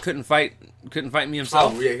 minutes? MODOK couldn't fight me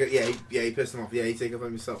himself. Oh, yeah, he pissed him off. Yeah, he take it on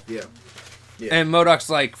himself, yeah. And MODOK's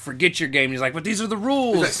like, forget your game. And he's like, but these are the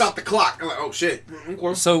rules. He's like, stop the clock. I'm like, oh, shit.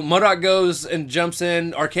 So MODOK goes and jumps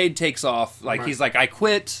in. Arcade takes off. Like, he's like, I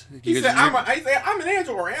quit. He said, I'm an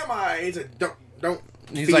angel, or am I? He said, don't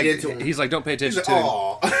he's feed like, into him. He's like, don't pay attention He's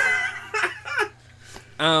like, to him.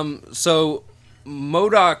 aw. So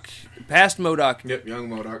MODOK, past MODOK, Yep, young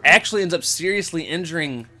MODOK. actually ends up seriously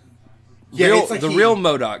injuring it's like real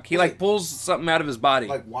MODOK. He like pulls something out of his body.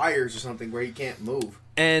 Like wires or something where he can't move.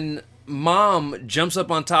 And Mom jumps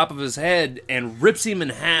up on top of his head and rips him in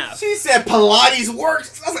half. She said Pilates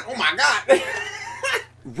works. I was like, oh my God.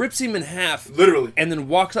 Rips him in half. Literally. And then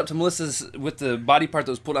walks up to Melissa's with the body part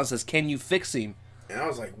that was pulled out and says, can you fix him? And I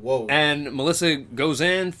was like, whoa. And Melissa goes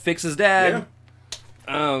in, fixes Dad.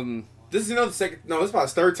 Yeah. This is this is probably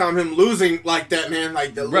his third time him losing like that, man.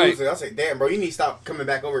 Like, the losing. I was like, damn, bro, you need to stop coming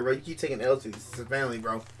back over, bro. You keep taking L's to this family,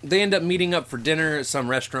 bro. They end up meeting up for dinner at some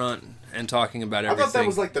restaurant and talking about everything. I thought that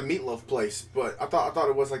was like the meatloaf place, but I thought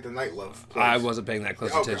it was like the nightloaf place. I wasn't paying that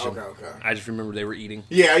close attention. Okay. I just remember they were eating.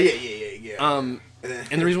 Yeah. And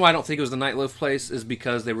the reason why I don't think it was the nightloaf place is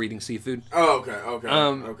because they were eating seafood. Oh,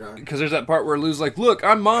 okay. Because there's that part where Lou's like, look,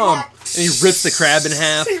 I'm Mom. And he rips the crab in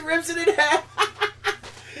half. He rips it in half.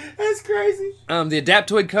 That's crazy. The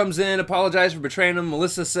Adaptoid comes in, apologizes for betraying him.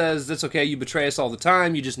 Melissa says, it's okay, you betray us all the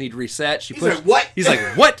time. You just need to reset. He's like, what? He's like,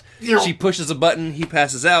 what? She pushes a button. He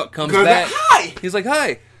passes out, comes back. Hi. He's like,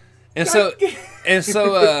 hi. And so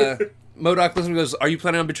MODOK listens and goes, are you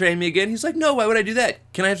planning on betraying me again? He's like, no, why would I do that?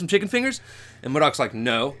 Can I have some chicken fingers? And MODOK's like,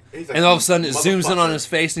 no. He's like, and all of a sudden it zooms in on his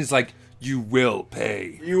face and he's like, you will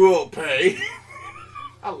pay. You will pay.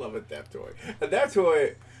 I love Adaptoid.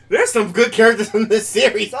 Adaptoid. There's some good characters in this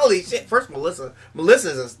series. Holy shit. First, Melissa.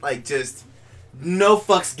 Melissa's like just no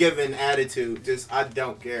fucks given attitude. Just, I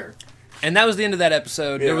don't care. And that was the end of that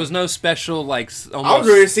episode. Yeah. There was no special, like, almost I was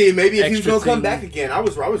ready to see maybe if he was going to come thing. back again. I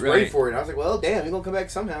was ready Right. for it. I was like, well, damn, he's going to come back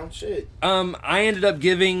somehow. Shit. I ended up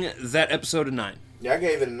giving that episode a 9. Yeah, I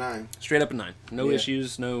gave it a 9. Straight up a 9. No Yeah.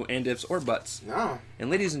 issues, no and ifs or buts. No. And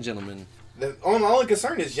ladies and gentlemen, The only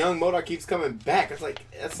concern is young MODOK keeps coming back. That's like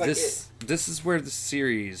this is where the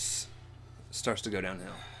series starts to go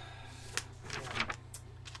downhill.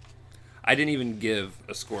 I didn't even give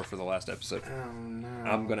a score for the last episode. Oh, no.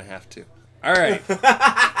 I'm going to have to. All right.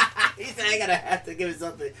 He said I gotta have to give it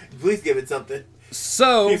something. Please give it something.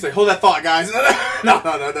 So, He's like, hold that thought, guys. No.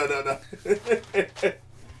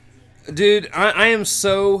 dude, I am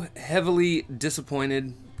so heavily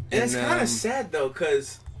disappointed. And it's kind of sad though,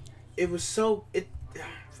 cause it was so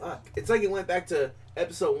fuck. It's like it went back to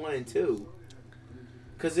episode 1 and 2,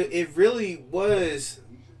 cause it really was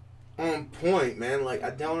on point, man. Like I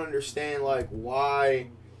don't understand like why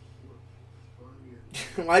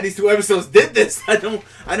these 2 episodes did this. I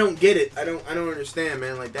don't get it. I don't understand,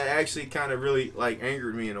 man. Like that actually kind of really like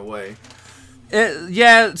angered me in a way.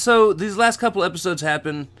 Yeah, so these last couple episodes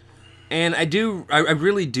happen, and I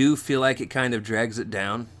really do feel like it kind of drags it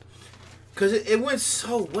down. Cause it went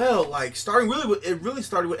so well. Like it really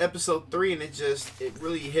started with episode 3, and it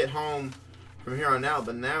really hit home from here on out.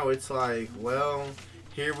 But now it's like, well,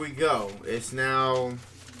 here we go. It's now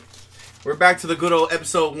we're back to the good old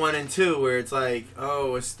episode 1 and 2, where it's like,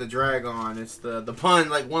 oh, it's the drag on, it's the pun,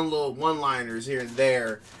 like one-liners here and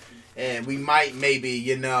there, and we might maybe,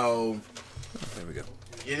 There we go.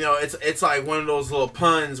 it's like one of those little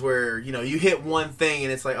puns where, you hit one thing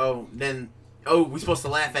and it's like, we're supposed to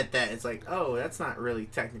laugh at that. It's like, oh, that's not really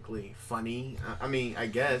technically funny. I mean, I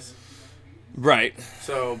guess. Right.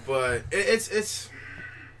 So, but it's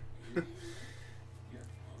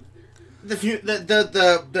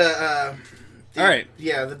all right.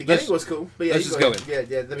 Yeah, the beginning was cool. But yeah, let's just go in.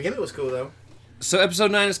 Yeah, the beginning was cool though. So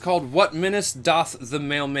episode 9 is called "What Menace Doth the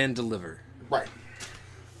Mailman Deliver?" Right.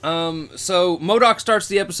 So MODOK starts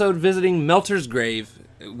the episode visiting Melter's grave,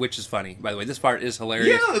 which is funny, by the way. This part is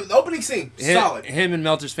hilarious. Yeah, the opening scene, solid. Him and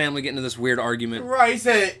Melter's family get into this weird argument. Right, he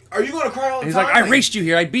said, "Are you going to cry all the He's time?" like, "I raced you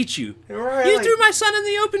here. I beat you. Right, You threw my son in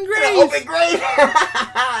the open grave. Open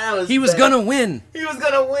grave." He was gonna win. He was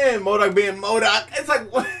gonna win. MODOK being MODOK. It's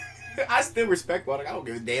like, what? I still respect MODOK. I don't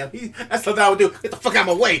give a damn. That's something I would do. Get the fuck out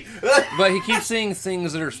of my way. But he keeps seeing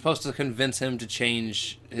things that are supposed to convince him to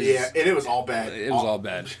change his... Yeah, and it was all bad. It was all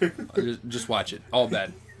bad. Just watch it. All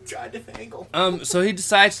bad. Tried to angle. So he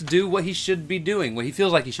decides to do what he should be doing, what he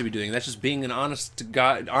feels like he should be doing. That's just being an honest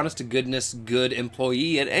to goodness, good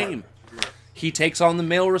employee at AIM. Right. He takes on the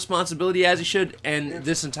mail responsibility as he should, and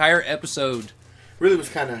this entire episode really was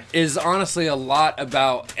kind of is honestly a lot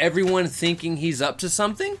about everyone thinking he's up to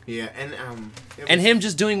something. Yeah, and him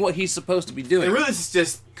just doing what he's supposed to be doing. And really, this is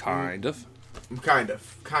just kind of in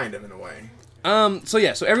a way.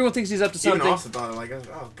 So everyone thinks he's up to something. Even Austin thought, like,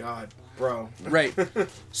 oh god, bro. Right.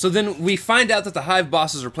 So then we find out that the Hive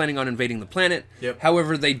bosses are planning on invading the planet. Yep.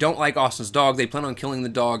 However, they don't like Austin's dog. They plan on killing the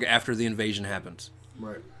dog after the invasion happens.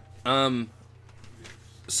 Right.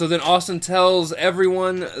 So then Austin tells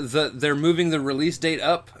everyone that they're moving the release date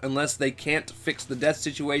up unless they can't fix the death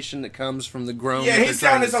situation that comes from the grown. Yeah, he's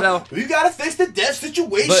sounding so. We gotta fix the death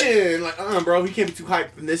situation. Bro, he can't be too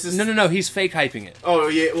hyped. And this is no. He's fake hyping it. Oh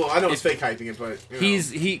yeah, well I know it's fake hyping it, but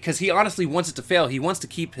because he honestly wants it to fail. He wants to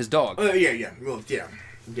keep his dog. Yeah.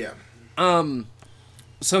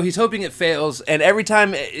 So he's hoping it fails, and every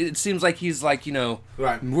time it seems like he's like,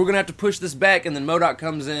 right. We're gonna have to push this back, and then MODOK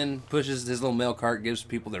comes in, pushes his little mail cart, gives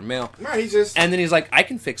people their mail. Right, and then he's like, I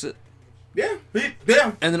can fix it. Yeah.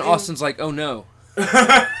 And then Austin's like, oh no.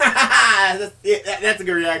 That's a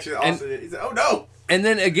good reaction. Austin, he said, oh no. And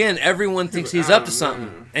then again, everyone thinks he's up to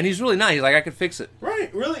something, and he's really not. He's like, I can fix it.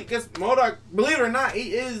 Right, really, because MODOK, believe it or not,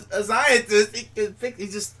 he is a scientist.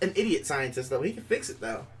 He's just an idiot scientist, though. He can fix it,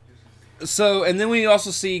 though. So, and then we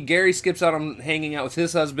also see Gary skips out on hanging out with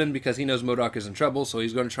his husband because he knows MODOK is in trouble, so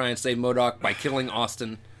he's going to try and save MODOK by killing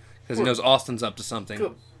Austin because he knows Austin's up to something.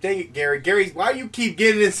 Cool. Dang it, Gary. Gary, why you keep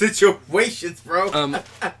getting in situations, bro?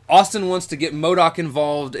 Austin wants to get MODOK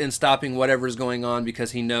involved in stopping whatever's going on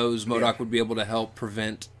because he knows MODOK would be able to help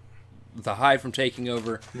prevent the Hive from taking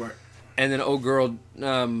over. Right. And then old girl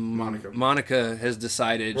Monica has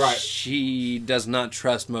decided she does not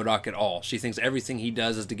trust MODOK at all. She thinks everything he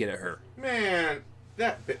does is to get at her. Man,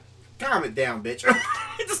 calm it down, bitch.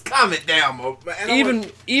 Just calm it down, Mo.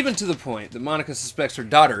 Even to the point that Monica suspects her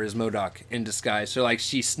daughter is MODOK in disguise. So like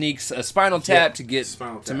she sneaks a spinal tap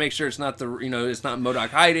to make sure it's not it's not MODOK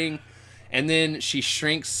hiding, and then she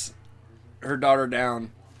shrinks her daughter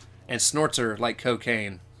down and snorts her like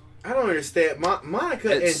cocaine. I don't understand.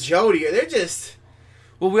 Monica and Jody, they're just...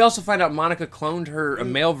 Well, we also find out Monica cloned a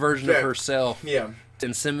male version of herself to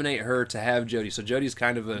inseminate her to have Jody. So Jody's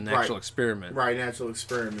kind of a natural experiment. Right, natural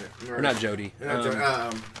experiment. Right. Or not Jody.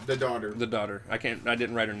 The daughter. The daughter. I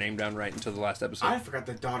didn't write her name down right until the last episode. I forgot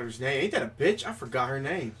the daughter's name. Ain't that a bitch? I forgot her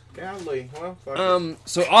name. Golly. Well, fuck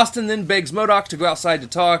So Austin then begs MODOK to go outside to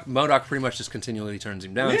talk. MODOK pretty much just continually turns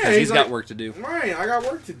him down because he's got work to do. Right, I got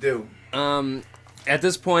work to do. At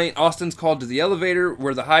this point, Austin's called to the elevator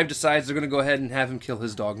where the Hive decides they're going to go ahead and have him kill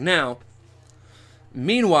his dog now.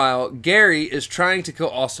 Meanwhile, Gary is trying to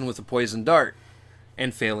kill Austin with a poison dart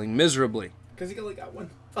and failing miserably. Because he only got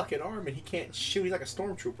one fucking arm and he can't shoot. He's like a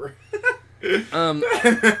stormtrooper.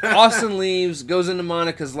 Austin leaves, goes into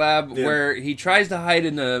Monica's lab where he tries to hide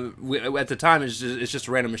in at the time it's just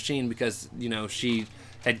a random machine because, she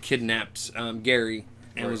had kidnapped Gary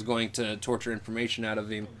and was going to torture information out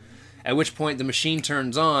of him. At which point the machine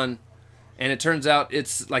turns on, and it turns out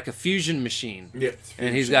it's like a fusion machine. Yeah,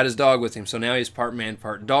 and he's got his dog with him, so now he's part man,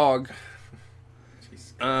 part dog.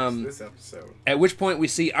 This episode. At which point we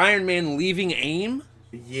see Iron Man leaving AIM.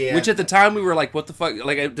 Yeah. Which at the time we were like, what the fuck?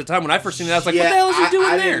 Like at the time when I first seen it, I was like, what the hell is he doing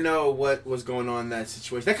there? I didn't know what was going on in that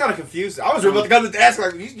situation. That kind of confused me. I was about to come to the desk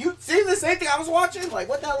like, you seen the same thing I was watching? Like,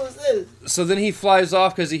 what the hell is this? So then he flies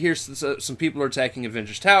off because he hears some people are attacking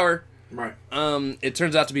Avengers Tower. Right. It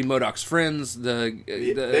turns out to be MODOK's friends, the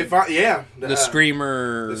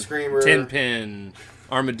Screamer, Tenpin,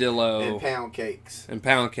 Armadillo, and Pound Cakes.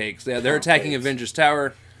 Yeah, they're Pound attacking Cakes. Avengers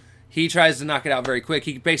Tower. He tries to knock it out very quick.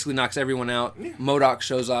 He basically knocks everyone out. Yeah. MODOK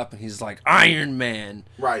shows up, and he's like, Iron Man.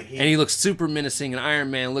 Right. And he looks super menacing, and Iron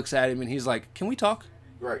Man looks at him, and he's like, can we talk?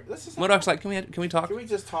 Right. Let's just MODOK's like, can we talk? Can we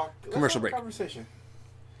just talk? Let's Commercial have a break. Conversation.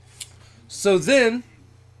 So then,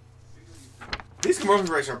 These commercial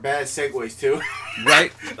breaks are bad segues too.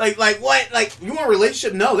 right? like what? Like you want a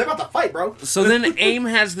relationship? No, they're about to fight, bro. So then AIM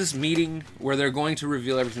has this meeting where they're going to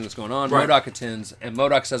reveal everything that's going on. Right. MODOK attends, and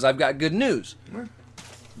MODOK says, I've got good news. Right.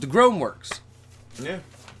 The Grome works. Yeah,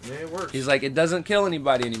 it works. He's like, it doesn't kill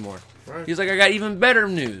anybody anymore. Right. He's like, I got even better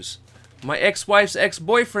news. My ex-wife's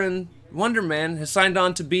ex-boyfriend, Wonder Man, has signed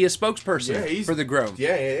on to be a spokesperson for the Grome.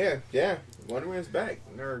 Yeah. Wonder Man's back.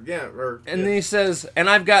 And then he says, and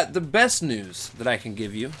I've got the best news that I can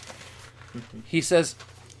give you. He says,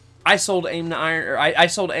 I sold AIM to I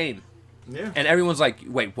sold AIM. Yeah. And everyone's like,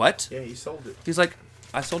 wait, what? Yeah, he sold it. He's like,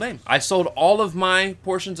 I sold AIM. I sold all of my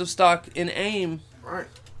portions of stock in AIM Right.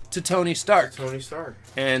 to Tony Stark. Tony Stark.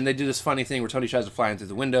 And they do this funny thing where Tony tries to fly in through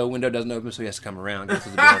the window. Window doesn't open, so he has to come around. Go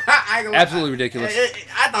through the door. Absolutely ridiculous.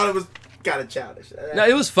 I thought it was kind of childish. No,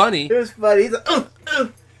 it was funny. It was funny. He's like,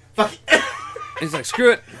 fuck it. He's like,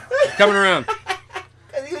 screw it. Coming around.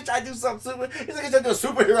 And he was trying to do something super. He's like, he's trying to do a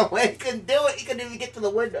superhero way. He couldn't do it. He couldn't even get to the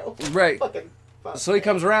window. Right. Fucking. Fuck. So he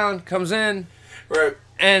comes around, comes in, Right.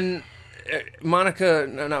 and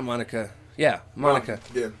not Monica. Yeah, Monica.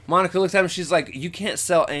 Yeah. Monica looks at him. She's like, "You can't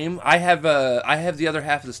sell AIM. I have the other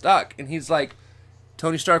half of the stock." And he's like,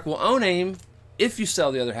 "Tony Stark will own AIM if you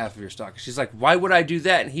sell the other half of your stock." She's like, "Why would I do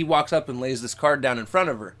that?" And he walks up and lays this card down in front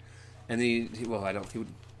of her. And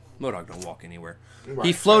MODOK don't walk anywhere. Right.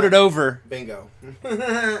 He floated over, Bingo.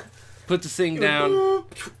 put the thing down,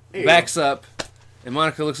 backs up, and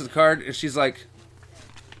Monica looks at the card and she's like,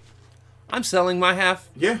 "I'm selling my half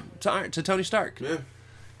Yeah. to Tony Stark." Yeah.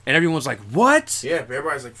 And everyone's like, "What?" Yeah, but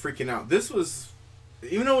everybody's like freaking out. This was,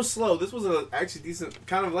 even though it was slow, this was actually decent,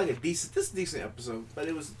 kind of like this is a decent episode, but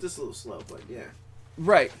it was just a little slow, but yeah.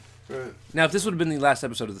 Right. Right. Now, if this would have been the last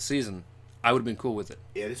episode of the season, I would have been cool with it.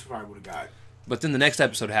 Yeah, this probably would have got. But then the next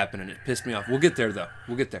episode happened, and it pissed me off. We'll get there, though.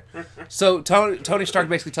 We'll get there. So Tony Stark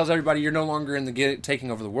basically tells everybody, you're no longer in the taking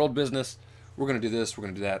over the world business. We're going to do this. We're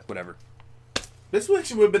going to do that. Whatever. This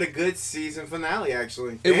actually would have been a good season finale,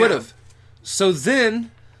 actually. It would have. So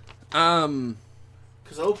then, because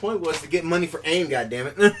the whole point was to get money for AIM,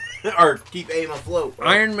 goddammit. Or keep AIM afloat.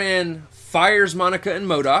 Right? Iron Man fires Monica and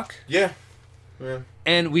MODOK. Yeah. Yeah.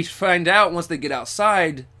 And we find out once they get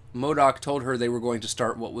outside, MODOK told her they were going to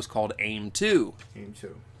start what was called AIM 2. AIM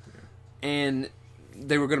 2. Yeah. And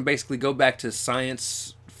they were going to basically go back to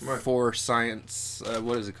science for science.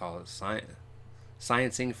 What does it call it?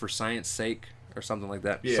 Sciencing for science sake or something like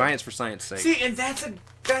that. Yeah. Science for science sake. See, and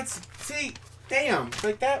damn,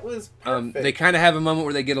 like that was perfect. They kind of have a moment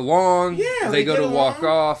where they get along. Yeah, they go get to walk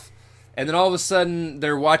along. off, and then all of a sudden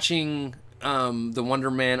they're watching the Wonder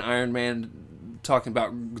Man, Iron Man talking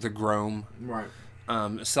about the Grome. Right.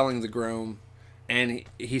 Selling the Grome, and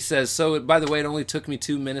he says, so by the way, it only took me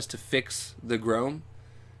 2 minutes to fix the Grome.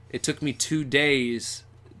 It took me 2 days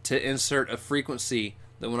to insert a frequency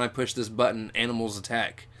that when I push this button, animals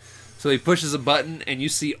attack. So he pushes a button, and you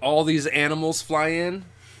see all these animals fly in.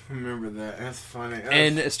 Remember that. That's funny.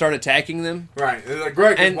 And start attacking them. Right. It's like,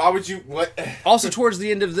 Greg, And- why would you... What? Also, towards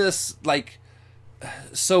the end of this,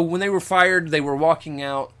 so when they were fired, they were walking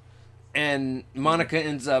out, and Monica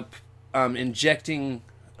ends up injecting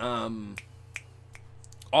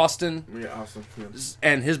Austin, Yeah, awesome. Yeah.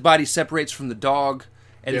 and his body separates from the dog,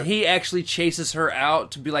 and Yep. he actually chases her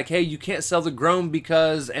out to be like, hey, you can't sell the Grome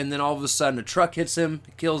because, and then all of a sudden a truck hits him,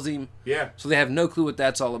 kills him, Yeah. so they have no clue what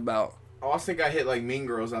that's all about. Austin got hit like Mean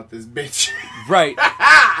Girls out this bitch. Right.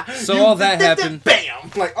 So all that happened.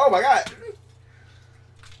 Bam! Like, oh my god.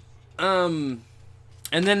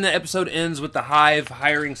 And then the episode ends with the Hive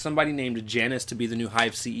hiring somebody named Janice to be the new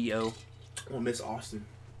Hive CEO. Well, Miss Austin.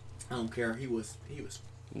 I don't care. He was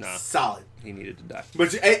Nah, solid. he needed to die.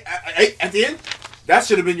 But hey, at the end, that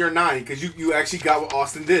should have been your 9 because you actually got what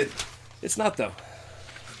Austin did. It's not though.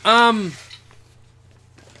 I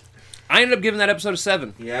ended up giving that episode a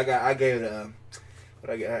 7. Yeah, I gave it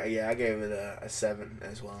I gave it a 7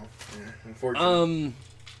 as well. Yeah, unfortunately.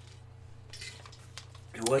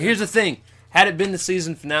 Here's the thing. Had it been the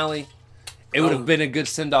season finale, it would have been a good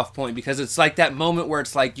send-off point because it's like that moment where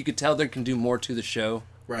it's like you could tell they can do more to the show.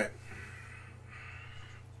 Right.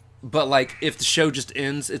 But like if the show just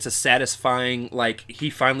ends, it's a satisfying, like he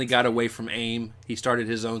finally got away from AIM. He started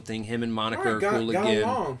his own thing. Him and Monica are cool again.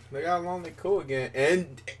 Along. They got along. They cool again.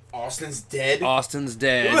 And Austin's dead. Austin's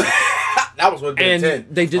dead. That was what they And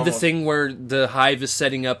did. they did Almost. the thing where the Hive is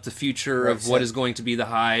setting up the future of what is going to be the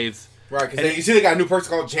Hive. Right, because you see they got a new person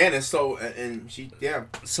called Janice, so, and she,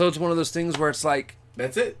 So it's one of those things where it's like...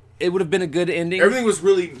 That's it. It would have been a good ending. Everything was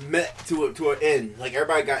really met to an end. Like,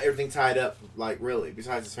 everybody got everything tied up, like, really,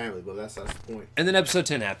 besides his family, but that's the point. And then episode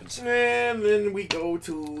 10 happens. And then we go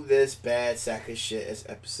to this bad sack of shit as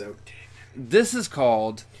episode 10. This is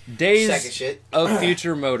called Days Sack of Shit. of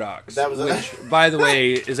Future MODOKs. That was which, by the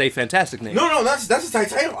way, is a fantastic name. No, that's a tight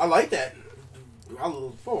title. I like that.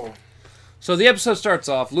 So the episode starts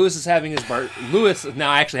off. Lewis is having his Lewis. Now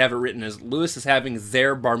I actually have it written as Lewis is having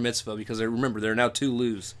their bar mitzvah because remember there are now 2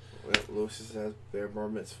 Lewis. Lewis has their bar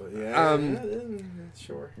mitzvah. Yeah.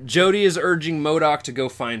 Sure. Jody is urging MODOK to go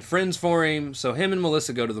find friends for him. So him and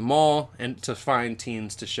Melissa go to the mall and to find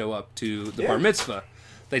teens to show up to the bar mitzvah.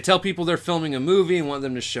 They tell people they're filming a movie and want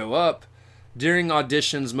them to show up. During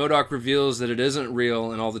auditions, MODOK reveals that it isn't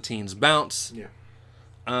real and all the teens bounce. Yeah.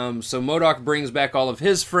 So MODOK brings back all of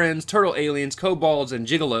his friends, turtle aliens, kobolds, and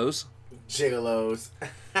gigolos. Gigolos.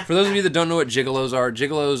 For those of you that don't know what gigolos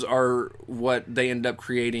are what they end up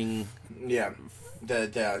creating. Yeah. The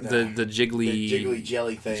jiggly... The jiggly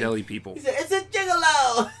jelly thing. Jelly people. He said, it's a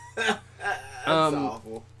gigolo! That's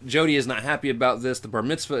awful. Jody is not happy about this. The bar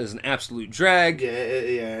mitzvah is an absolute drag.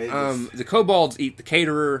 Yeah. The kobolds eat the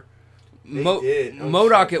caterer.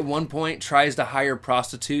 MODOK at one point tries to hire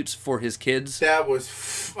prostitutes for his kids. I'm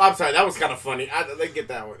sorry, that was kind of funny. I didn't get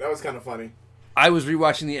that one. That was kind of funny. I was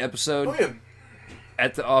rewatching the episode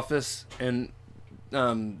at the office, and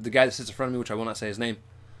the guy that sits in front of me, which I will not say his name,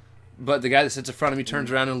 but the guy that sits in front of me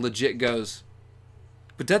turns around and legit goes,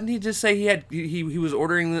 but doesn't he just say he was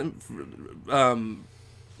ordering them?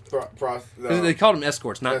 They called them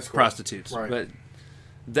escorts, not prostitutes. Right. But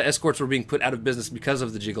the escorts were being put out of business because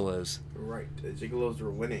of the gigolos. Right, the gigolos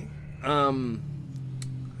were winning.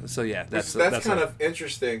 So yeah, that's kind of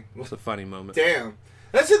interesting. It's a funny moment. Damn,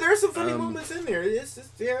 there's some funny moments in there. It's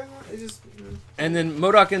just. And then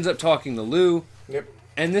MODOK ends up talking to Lou. Yep.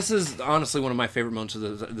 And this is honestly one of my favorite moments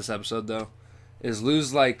of this episode, though. Is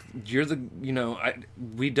Lou's like,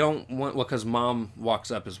 we don't want, because Mom walks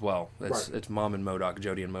up as well. It's Mom and MODOK,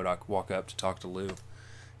 Jody and MODOK walk up to talk to Lou,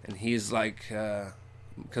 and he's like,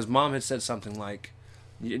 because Mom had said something like,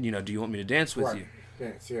 do you want me to dance with you?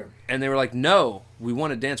 Dance, yeah. And they were like, no, we want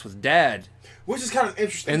to dance with Dad. Which is kind of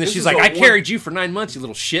interesting. And then she's like, I carried you for 9 months, you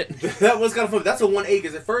little shit. That was kind of funny. That's a 1A,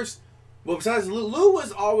 because at first, well, besides Lou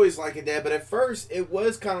was always like a dad, but at first it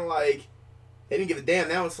was kind of like they didn't give a damn.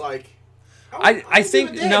 Now it's like I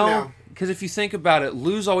think no, because if you think about it,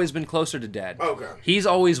 Lou's always been closer to Dad. Okay, he's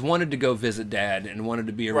always wanted to go visit Dad and wanted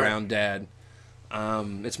to be around Dad.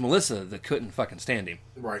 It's Melissa that couldn't fucking stand him.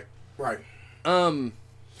 Right. And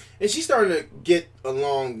she's starting to get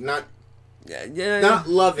along, not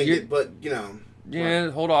loving it, but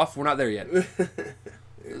Yeah, hold off, we're not there yet.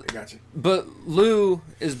 I got you. But Lou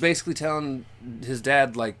is basically telling his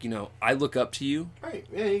dad, like, I look up to you. Right,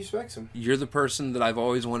 yeah, he respects him. You're the person that I've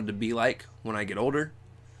always wanted to be like when I get older.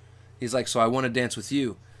 He's like, so I want to dance with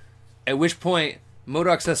you. At which point,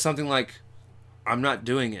 MODOK says something like, I'm not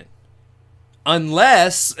doing it.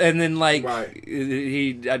 Unless, and then like, I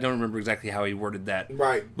don't remember exactly how he worded that.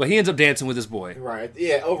 Right. But he ends up dancing with his boy. Right,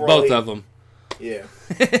 yeah, overall. Both of them. Yeah.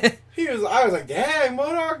 I was like, dang,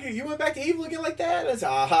 MODOK, you went back to evil again like that? That's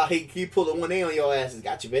he pulled a 1A on your ass and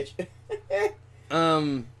got you, bitch.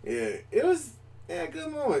 Yeah, it was a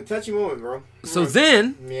good moment, touchy moment, bro. So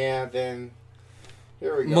then, then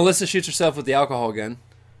here we go. Melissa shoots herself with the alcohol gun,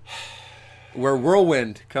 where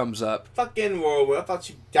Whirlwind comes up. Fucking Whirlwind, I thought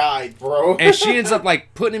you died, bro. And she ends up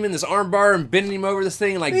like putting him in this arm bar and bending him over this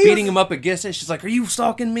thing and like beating him up against it. She's like, "Are you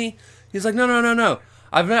stalking me?" He's like, "No.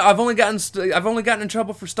 I've only gotten in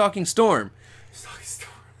trouble for stalking Storm."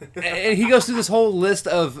 And he goes through this whole list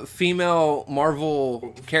of female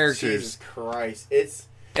Marvel characters. Jesus Christ, it's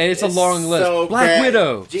a long list. So Black bad.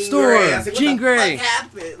 Widow, Storm, Jean Grey. What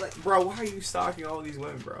happened? Like, bro, why are you stalking all these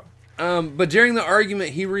women, bro? But during the argument,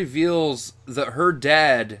 he reveals that her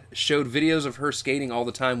dad showed videos of her skating all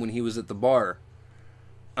the time when he was at the bar.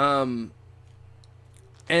 And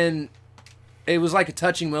it was like a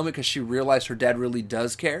touching moment because she realized her dad really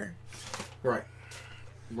does care. Right.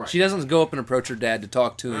 She doesn't go up and approach her dad to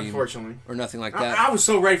talk to him. Unfortunately. Or nothing like that. I was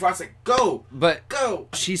so ready for it. I was like, go. But go.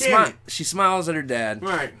 She smiles at her dad.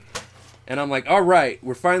 Right. And I'm like, all right,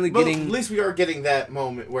 we're finally getting... At least we are getting that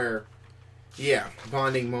moment where... Yeah,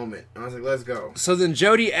 bonding moment. I was like, let's go. So then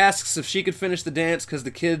Jody asks if she could finish the dance because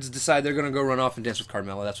the kids decide they're going to go run off and dance with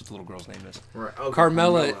Carmela. That's what the little girl's name is. Right. Okay,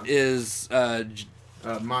 Carmela is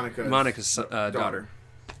Monica's daughter.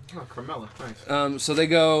 Oh, Carmela. Nice. So they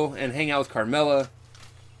go and hang out with Carmela.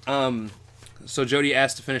 so Jodie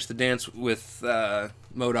asked to finish the dance with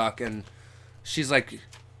MODOK, and she's like,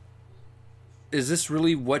 "Is this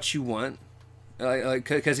really what you want?"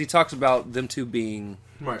 Because he talks about them two being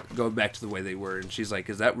going back to the way they were, and she's like,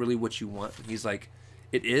 "Is that really what you want?" And he's like,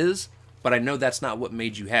 "It is, but I know that's not what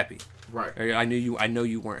made you happy. Right. I know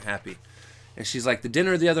you weren't happy." And she's like, "The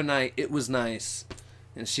dinner the other night, it was nice."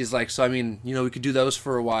 And she's like, "So I mean, we could do those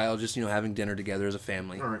for a while, just having dinner together as a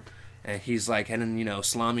family." Right. And he's like, and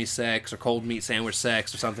salami sex or cold meat sandwich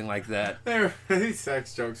sex or something like that. These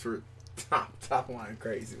sex jokes were top line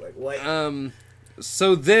crazy. Like what?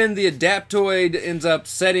 So then the Adaptoid ends up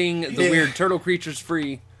setting the weird turtle creatures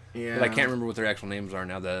free. Yeah. But I can't remember what their actual names are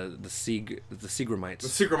now. The Seagramites. The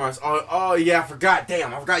Seagramites. Oh yeah, I forgot.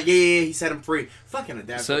 Damn, I forgot. Yeah, he set them free. Fucking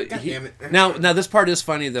Adaptoid. So God damn it. Now this part is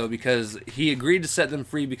funny though, because he agreed to set them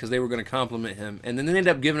free because they were going to compliment him, and then they ended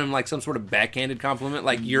up giving him like some sort of backhanded compliment,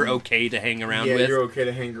 like you're okay to hang around with. Yeah, you're okay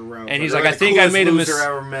to hang around. And he's like, I think I made a mistake.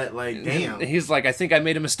 Ever met? Like, damn. He's like, I think I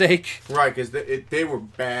made a mistake. Right, because they were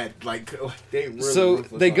bad. Like they really. So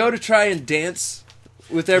they go to try and dance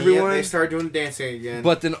with everyone. Yeah, they start doing dancing again.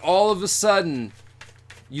 But then all of a sudden,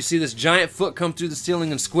 you see this giant foot come through the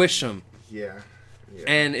ceiling and squish him. Yeah.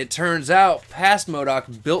 And it turns out past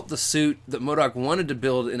MODOK built the suit that MODOK wanted to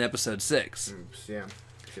build in episode 6. Oops, yeah.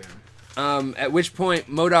 At which point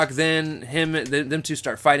MODOK them two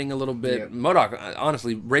start fighting a little bit. Yep. MODOK,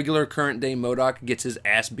 honestly, regular current day MODOK gets his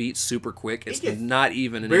ass beat super quick. It's not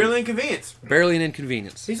even barely inconvenience. Barely an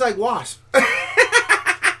inconvenience. He's like Wasp.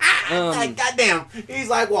 Like, goddamn, he's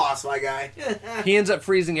like Wasp, my guy. He ends up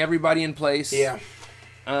freezing everybody in place. Yeah.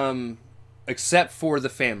 Except for the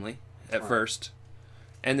family at first.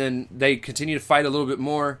 And then they continue to fight a little bit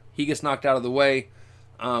more. He gets knocked out of the way.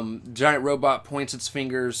 Giant robot points its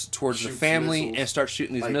fingers towards the family missiles. And starts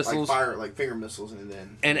shooting these missiles. Like finger missiles, and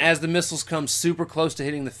then. And as the missiles come super close to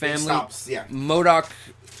hitting the family, stops, yeah. MODOK,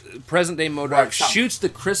 present day MODOK, shoots the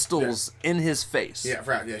crystals in his face. Yeah,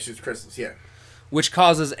 right. Yeah, shoots crystals. Yeah. Which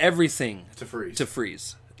causes everything to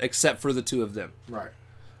freeze, except for the two of them. Right.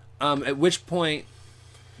 At which point,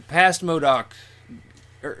 past MODOK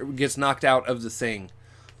gets knocked out of the thing.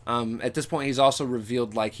 At this point, he's also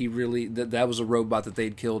revealed like that was a robot that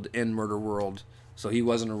they'd killed in Murder World, so he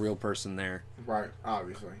wasn't a real person there. Right,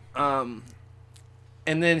 obviously.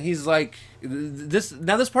 And then he's like, this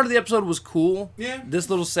part of the episode was cool. Yeah. This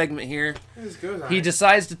little segment here. It was good. He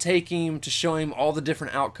decides to take him to show him all the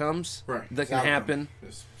different outcomes that can happen.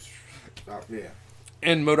 Yeah.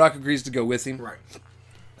 And MODOK agrees to go with him. Right.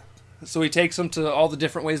 So he takes him to all the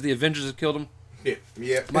different ways the Avengers have killed him.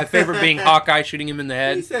 Yeah. My favorite being Hawkeye shooting him in the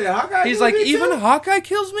head. He said Hawkeye. He's like, even Hawkeye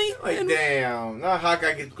kills me? Like, damn. Not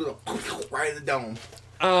Hawkeye gets right in the dome.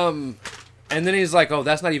 And then he's like, oh,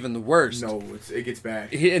 that's not even the worst. No, it gets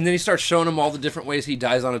bad. And then he starts showing him all the different ways he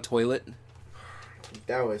dies on a toilet.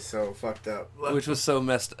 That was so fucked up. Which was so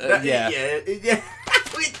messed up. Yeah. He's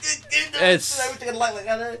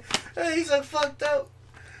so fucked up.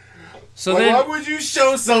 So like, then, why would you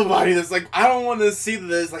show somebody that's like, I don't want to see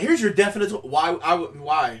this? Like, here's your definite.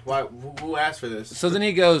 Why? Who asked for this? So then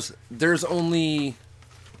he goes, there's only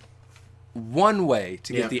one way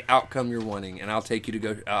to get the outcome you're wanting, and I'll take you to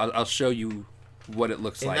go. I'll show you what it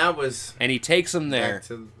looks like. That was. And he takes him there,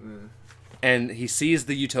 and he sees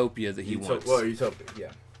the utopia that he wants. Well, utopia,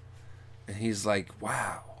 yeah. And he's like,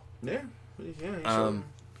 wow. Yeah. And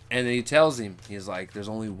then he tells him, he's like, there's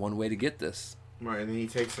only one way to get this. Right, and then he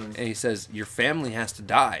takes him. And he says, your family has to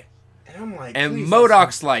die. And I'm like, and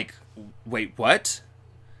MODOK's like, wait, what?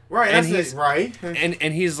 Right, and he's right.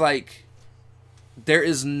 and he's like, there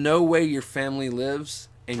is no way your family lives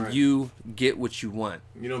and you get what you want.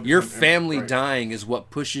 Your family dying is what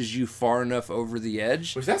pushes you far enough over the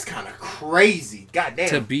edge. Which that's kind of crazy. Goddamn.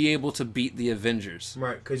 To be able to beat the Avengers.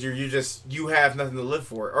 Right, because you have nothing to live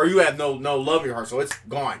for, or you have no love in your heart, so it's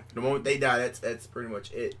gone. The moment they die, that's pretty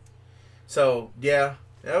much it. So yeah,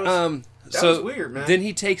 that was weird, man. Then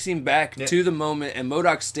he takes him back to the moment, and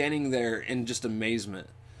MODOK's standing there in just amazement,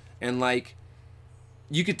 and like,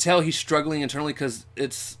 you could tell he's struggling internally because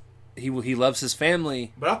he loves his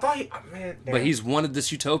family. But I thought but he's wanted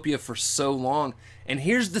this utopia for so long. And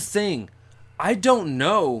here's the thing, I don't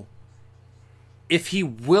know if he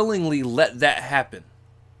willingly let that happen.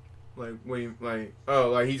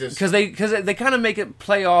 He just because they kind of make it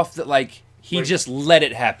play off that like. He just let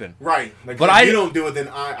it happen. Right. But if you don't do it, then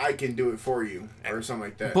I can do it for you. Or something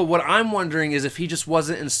like that. But what I'm wondering is if he just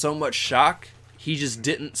wasn't in so much shock, he just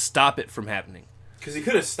didn't stop it from happening. Because he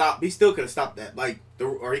could have stopped. He still could have stopped that.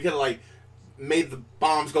 Or he could have, made the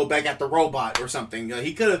bombs go back at the robot or something.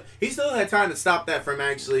 He still had time to stop that from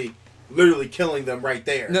actually literally killing them right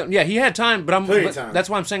there. No, yeah, he had time, but Plenty of time. that's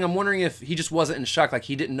why I'm saying I'm wondering if he just wasn't in shock, like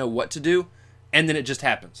he didn't know what to do, and then it just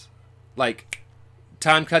happens. Like,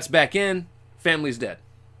 time cuts back in, family's dead.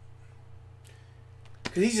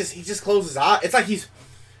 Because he just closes his eyes.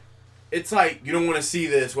 It's like you don't want to see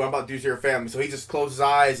this, what I'm about to do to your family. So he just closes his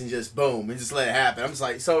eyes and just boom, and just let it happen. I'm just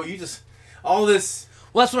like, so you just, all this.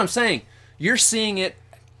 Well, that's what I'm saying. You're seeing it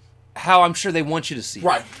how I'm sure they want you to see it.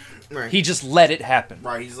 Right. He just let it happen.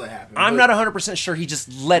 Right, he just let it happen. I'm not 100% sure he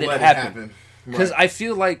just let it happen. Because Right. I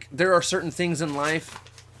feel like there are certain things in life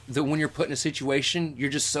that when you're put in a situation, you're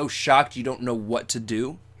just so shocked you don't know what to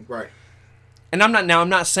do. Right. And I'm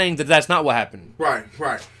not saying that that's not what happened. Right.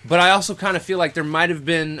 But I also kind of feel like there might have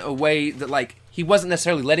been a way that, like, he wasn't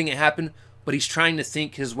necessarily letting it happen, but he's trying to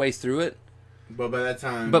think his way through it. But by that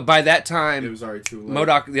time, it was already too late.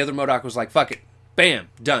 MODOK, the other MODOK was like, fuck it. Bam.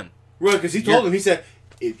 Done. Right, because he told him, he said,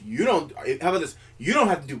 how about this? You don't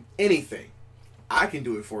have to do anything. I can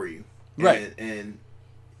do it for you. Right. And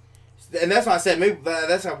that's why I said, maybe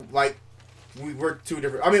that's how, like, we were two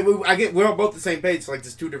different. I mean, we're all both the same page, like,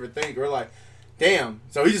 just two different things. We're like, damn.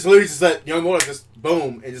 So he just literally just let young MODOK just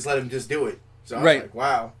boom and just let him just do it. So I was like,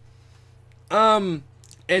 wow.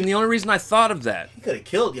 And the only reason I thought of that, he could have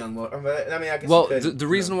killed young MODOK. I mean, I guess. Well, the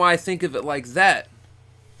reason why I think of it like that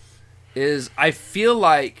is I feel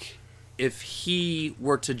like if he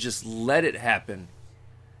were to just let it happen,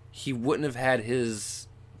 he wouldn't have had his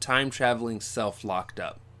time traveling self locked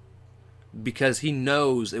up because he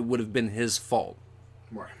knows it would have been his fault.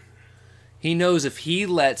 Right. He knows if he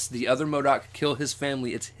lets the other MODOK kill his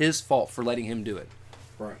family, it's his fault for letting him do it.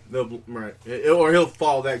 Right. Right. Or he'll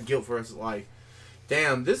fall that guilt for us. Like,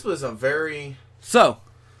 damn, this was a very. So,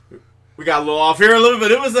 we got a little off here a little bit.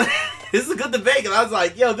 This is a good debate, and I was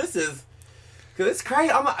like, yo, this is. Because it's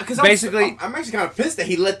crazy. I'm actually kind of pissed that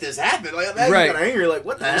he let this happen. Like, I'm actually kind of angry. Like,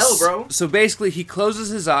 what the hell, bro? So basically, he closes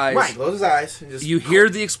his eyes. Right, close his eyes. And just, you hear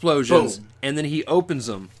the explosions, boom. And then he opens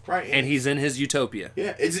them. Right. And he's in his utopia.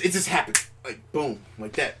 Yeah, it just happened. Like, boom,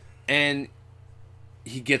 like that. And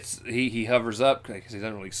he hovers up, because he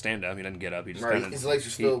doesn't really stand up. He doesn't get up. He just right. kind of. His legs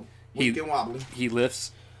are still weak and wobbly. He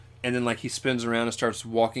lifts, and then, like, he spins around and starts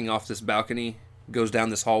walking off this balcony. Goes down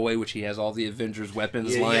this hallway, which he has all the Avengers'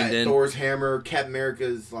 weapons lined in. Thor's hammer, Captain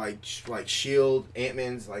America's like shield,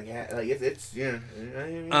 Ant-Man's it's you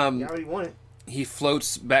already want it. He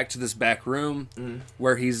floats back to this back room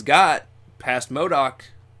where he's got past MODOK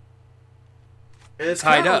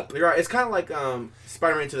tied up. You're right. It's kind of like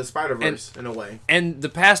Spider-Man to the Spider-Verse in a way. And the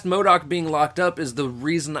past MODOK being locked up is the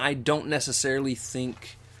reason I don't necessarily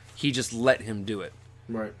think he just let him do it.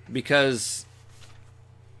 Right. Because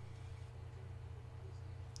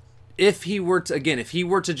if he were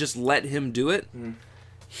to just let him do it,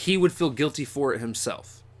 he would feel guilty for it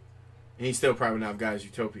himself. And he still probably not have got his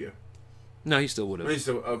utopia. No, he still would have. He's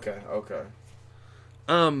still okay.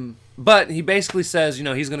 But he basically says,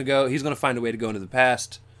 he's gonna find a way to go into the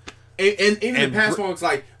past. And even the past one was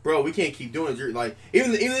like, bro, we can't keep doing it. You're like,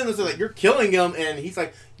 even though it's like you're killing him, and he's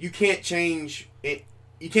like, you can't change it.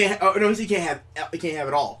 You can't. Oh no, he can't have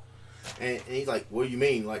it all. And he's like, what do you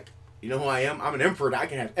mean? Like, you know who I am? I'm an emperor. I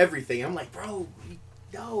can have everything. I'm like, bro,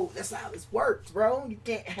 no, that's not how this works, bro. You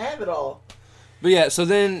can't have it all. But yeah, so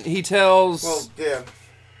then he tells. Well, yeah.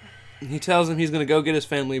 He tells him he's going to go get his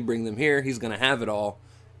family, bring them here. He's going to have it all,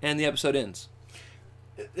 and the episode ends.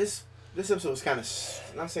 This episode was kind of.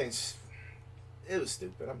 I'm not saying it was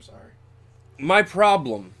stupid. I'm sorry. My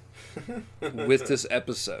problem with this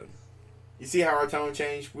episode. You see how our tone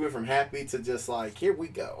changed? We went from happy to just like, here we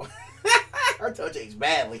go. Our tone changed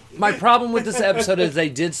badly. My problem with this episode is they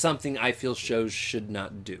did something I feel shows should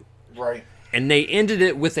not do. Right. And they ended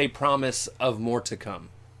it with a promise of more to come.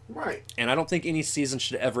 Right. And I don't think any season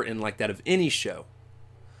should ever end like that of any show.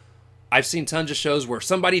 I've seen tons of shows where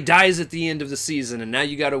somebody dies at the end of the season, and now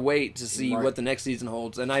you got to wait to see what the next season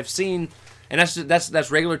holds. And I've seen, and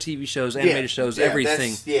that's regular TV shows, animated shows,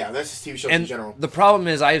 everything. That's just TV shows in general. The problem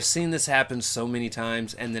is I have seen this happen so many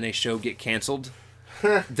times, and then a show get canceled.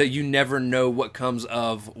 That you never know what comes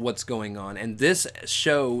of what's going on. And this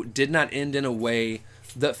show did not end in a way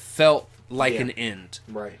that felt like an end.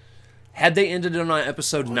 Right. Had they ended it on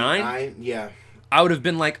episode 9, I would have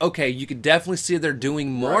been like, okay, you could definitely see they're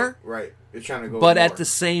doing more. Right. You're trying to go But more. at the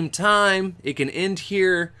same time, it can end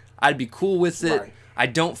here. I'd be cool with it. Right. I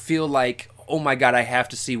don't feel like, oh my God, I have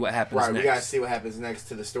to see what happens next. Right, we gotta see what happens next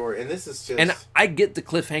to the story. And this is just... And I get the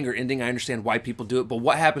cliffhanger ending. I understand why people do it. But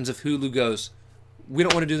what happens if Hulu goes... We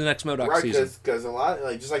don't want to do the next MODOK season. Right, because a lot,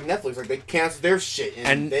 just like Netflix, they canceled their shit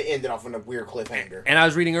and they ended off on a weird cliffhanger. And I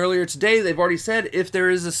was reading earlier today, they've already said if there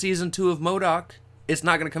is a season 2 of MODOK, it's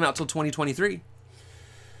not going to come out till 2023.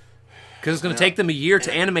 Because it's going to take them a year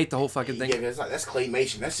to animate the whole fucking thing. Yeah, that's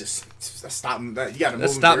claymation. That's stop. You got to move.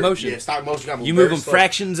 That's stop motion. Yeah, stop motion. You move them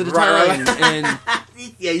fractions at a time, and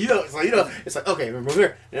yeah, it's like okay, move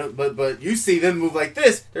here. But you see them move like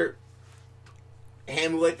this. They're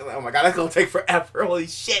hand move like that. Oh my god, that's gonna take forever. Holy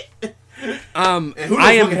shit. And who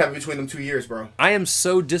knows what could happen between them 2 years, bro? I am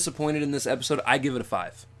so disappointed in this episode. I give it a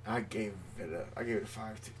 5. I gave it a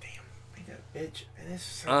 5 too. Damn, that bitch. And it's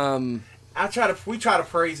so, we try to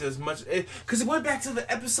praise it as much because it went back to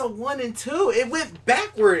the episode 1 and 2. It went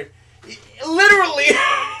backward. It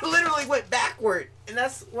literally went backward, and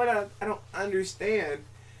that's what I don't understand.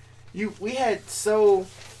 We had so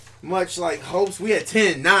much like hopes. We had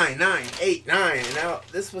 10, 9, 9, 8, 9, and now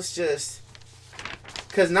this was just.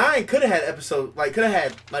 Because 9 could have had episode, like, could have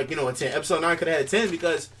had, like, a 10. Episode 9 could have had a 10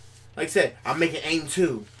 because, like I said, I'm making AIM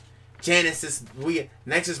 2.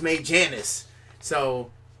 Nexus made Janice.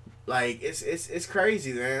 So, like, it's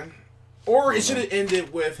crazy, man. Or it should have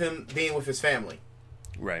ended with him being with his family.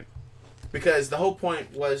 Right. Because the whole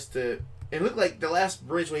point was it looked like the last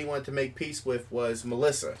bridge where he wanted to make peace with was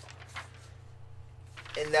Melissa.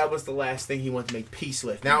 And that was the last thing he wanted to make peace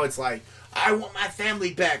with. Now it's like, I want my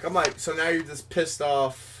family back. I'm like, so now you're just pissed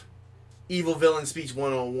off. Evil villain speech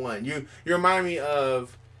 101. You remind me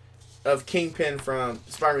of Kingpin from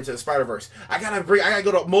Spider-Man to the Spider-Verse. I gotta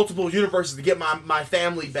go to multiple universes to get my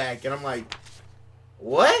family back. And I'm like,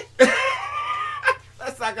 what?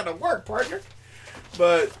 That's not gonna work, partner.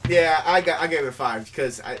 But yeah, I gave it a 5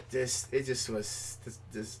 because it just was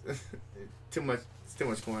too much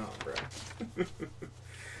going on, bro.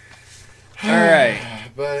 All right,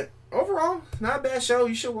 but overall, not a bad show.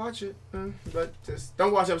 You should watch it, but just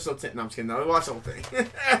don't watch episode 10. No, I'm just kidding. No, watch the whole thing.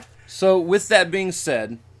 So with that being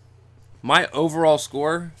said, my overall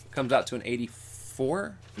score comes out to an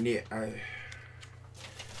 84. Yeah, what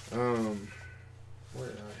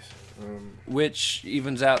did I say? Which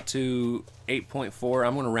evens out to 8.4.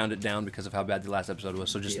 I'm going to round it down because of how bad the last episode was,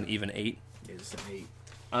 so just an even 8. Yeah, just an 8.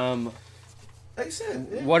 Like I said,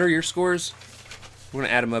 yeah. What are your scores? We're going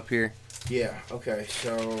to add them up here. Yeah, okay,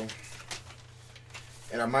 so...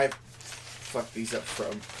 And I might fuck these up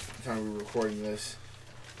from the time we're recording this.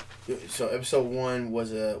 So episode 1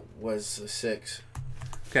 was a 6.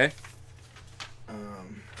 Okay.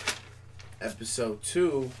 Episode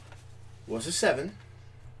 2 was a 7.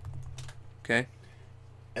 Okay.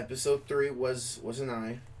 Episode 3 was a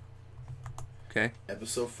 9. Okay.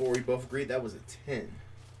 Episode 4, we both agreed that was a 10.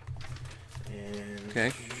 And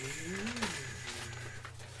okay.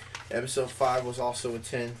 Episode 5 was also a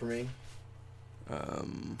 10 for me.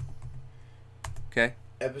 Okay.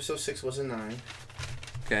 Episode 6 was a 9.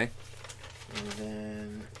 Okay. And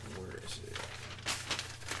then where is it?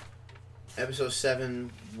 Episode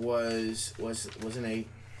 7 was an 8.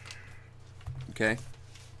 Okay.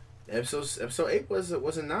 Episode 8 was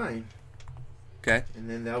a 9. Okay. And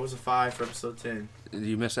then that was a 5 for episode 10.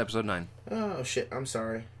 You missed episode 9. Oh shit! I'm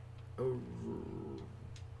sorry. Oh,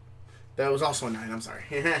 that was also a 9. I'm sorry.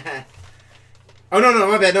 Oh no,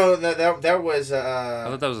 my bad. No, that was. I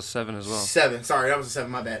thought that was a 7 as well. 7. Sorry, that was a 7.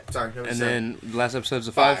 My bad. Sorry. That was and 7. then the last episode's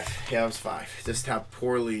a 5. Yeah, it was 5. Just how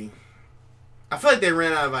poorly. I feel like they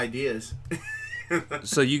ran out of ideas.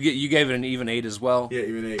 So you gave it an even 8 as well. Yeah,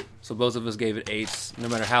 even 8. So both of us gave it 8s. No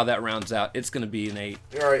matter how that rounds out, it's going to be an 8.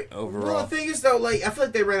 All right. Overall. Well, the thing is though, like I feel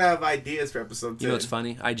like they ran out of ideas for episode 10. You know what's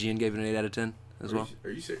funny? IGN gave it an 8 out of 10 as well.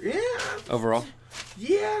 Are you serious? Yeah. Overall.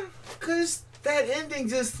 Yeah, because that ending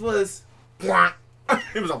just was.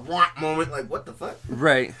 It was a womp moment. Like what the fuck?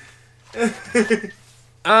 Right.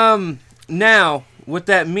 Now what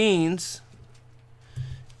that means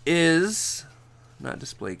is not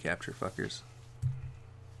display capture, fuckers.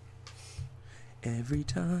 Every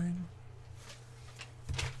time.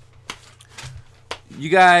 You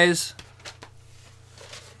guys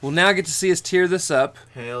will now get to see us tier this up.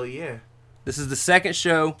 Hell yeah. This is the second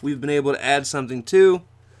show we've been able to add something to.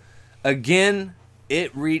 Again,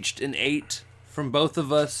 it reached an 8 from both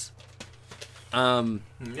of us.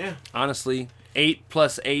 Yeah. Honestly, 8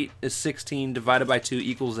 plus 8 is 16. Divided by 2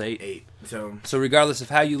 equals 8. 8. So regardless of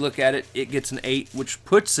how you look at it, it gets an 8, which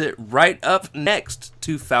puts it right up next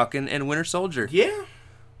to Falcon and Winter Soldier. Yeah.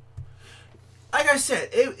 Like I said,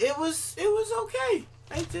 it was okay.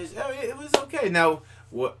 It was okay. Now,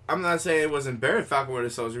 what I'm not saying it wasn't better than Falcon Winter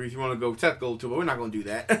Soldier. If you want to go technical too, but we're not going to do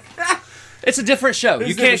that. It's a different show.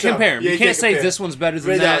 You can't compare them. Yeah, you can't say compare. This one's better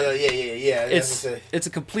than that. No, yeah. It's a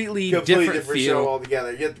completely different feel. show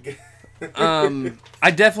altogether.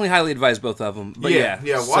 I definitely highly advise both of them. But yeah,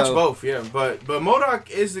 watch both. Yeah, but MODOK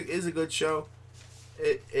is a good show.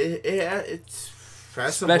 It's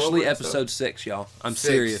Especially episode 6, y'all. I'm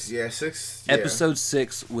serious. Yeah, 6. Episode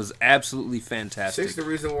 6 was absolutely fantastic. 6 the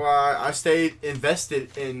reason why I stayed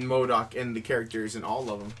invested in MODOK and the characters and all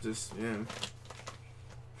of them. Just, yeah.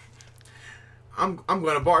 I'm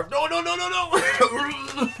gonna barf. No.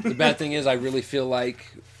 The bad thing is, I really feel like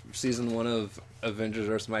season 1 of Avengers: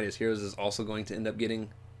 Earth's Mightiest Heroes is also going to end up getting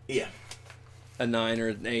a 9 or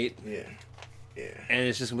an 8. Yeah. And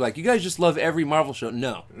it's just gonna be like, you guys just love every Marvel show.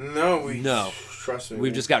 No. Trust me.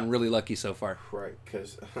 We've just gotten really lucky so far. Right,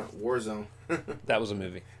 because Warzone. That was a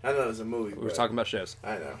movie. I know it was a movie. We were talking about shows.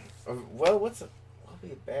 I know. Well, what would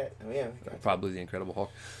be bad? Oh, yeah. Probably The Incredible Hulk.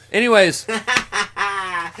 Anyways.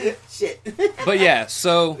 Shit. But yeah,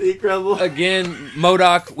 so Incredible. Again,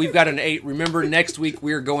 MODOK, we've got an 8. Remember, next week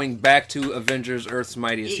we're going back to Avengers: Earth's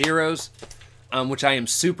Mightiest Heroes, which I am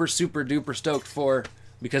super, super duper stoked for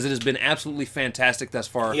because it has been absolutely fantastic thus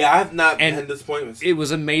far. Yeah, I have not had disappointments. It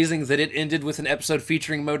was amazing that it ended with an episode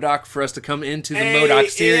featuring MODOK for us to come into the MODOK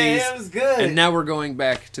series. Yeah, it was good. And now we're going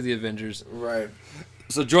back to the Avengers. Right.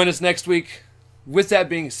 So join us next week. With that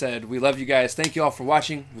being said, we love you guys. Thank you all for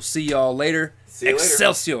watching. We'll see you all later. See you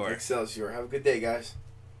Excelsior. later. Excelsior. Have a good day, guys.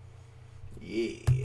 Yeah.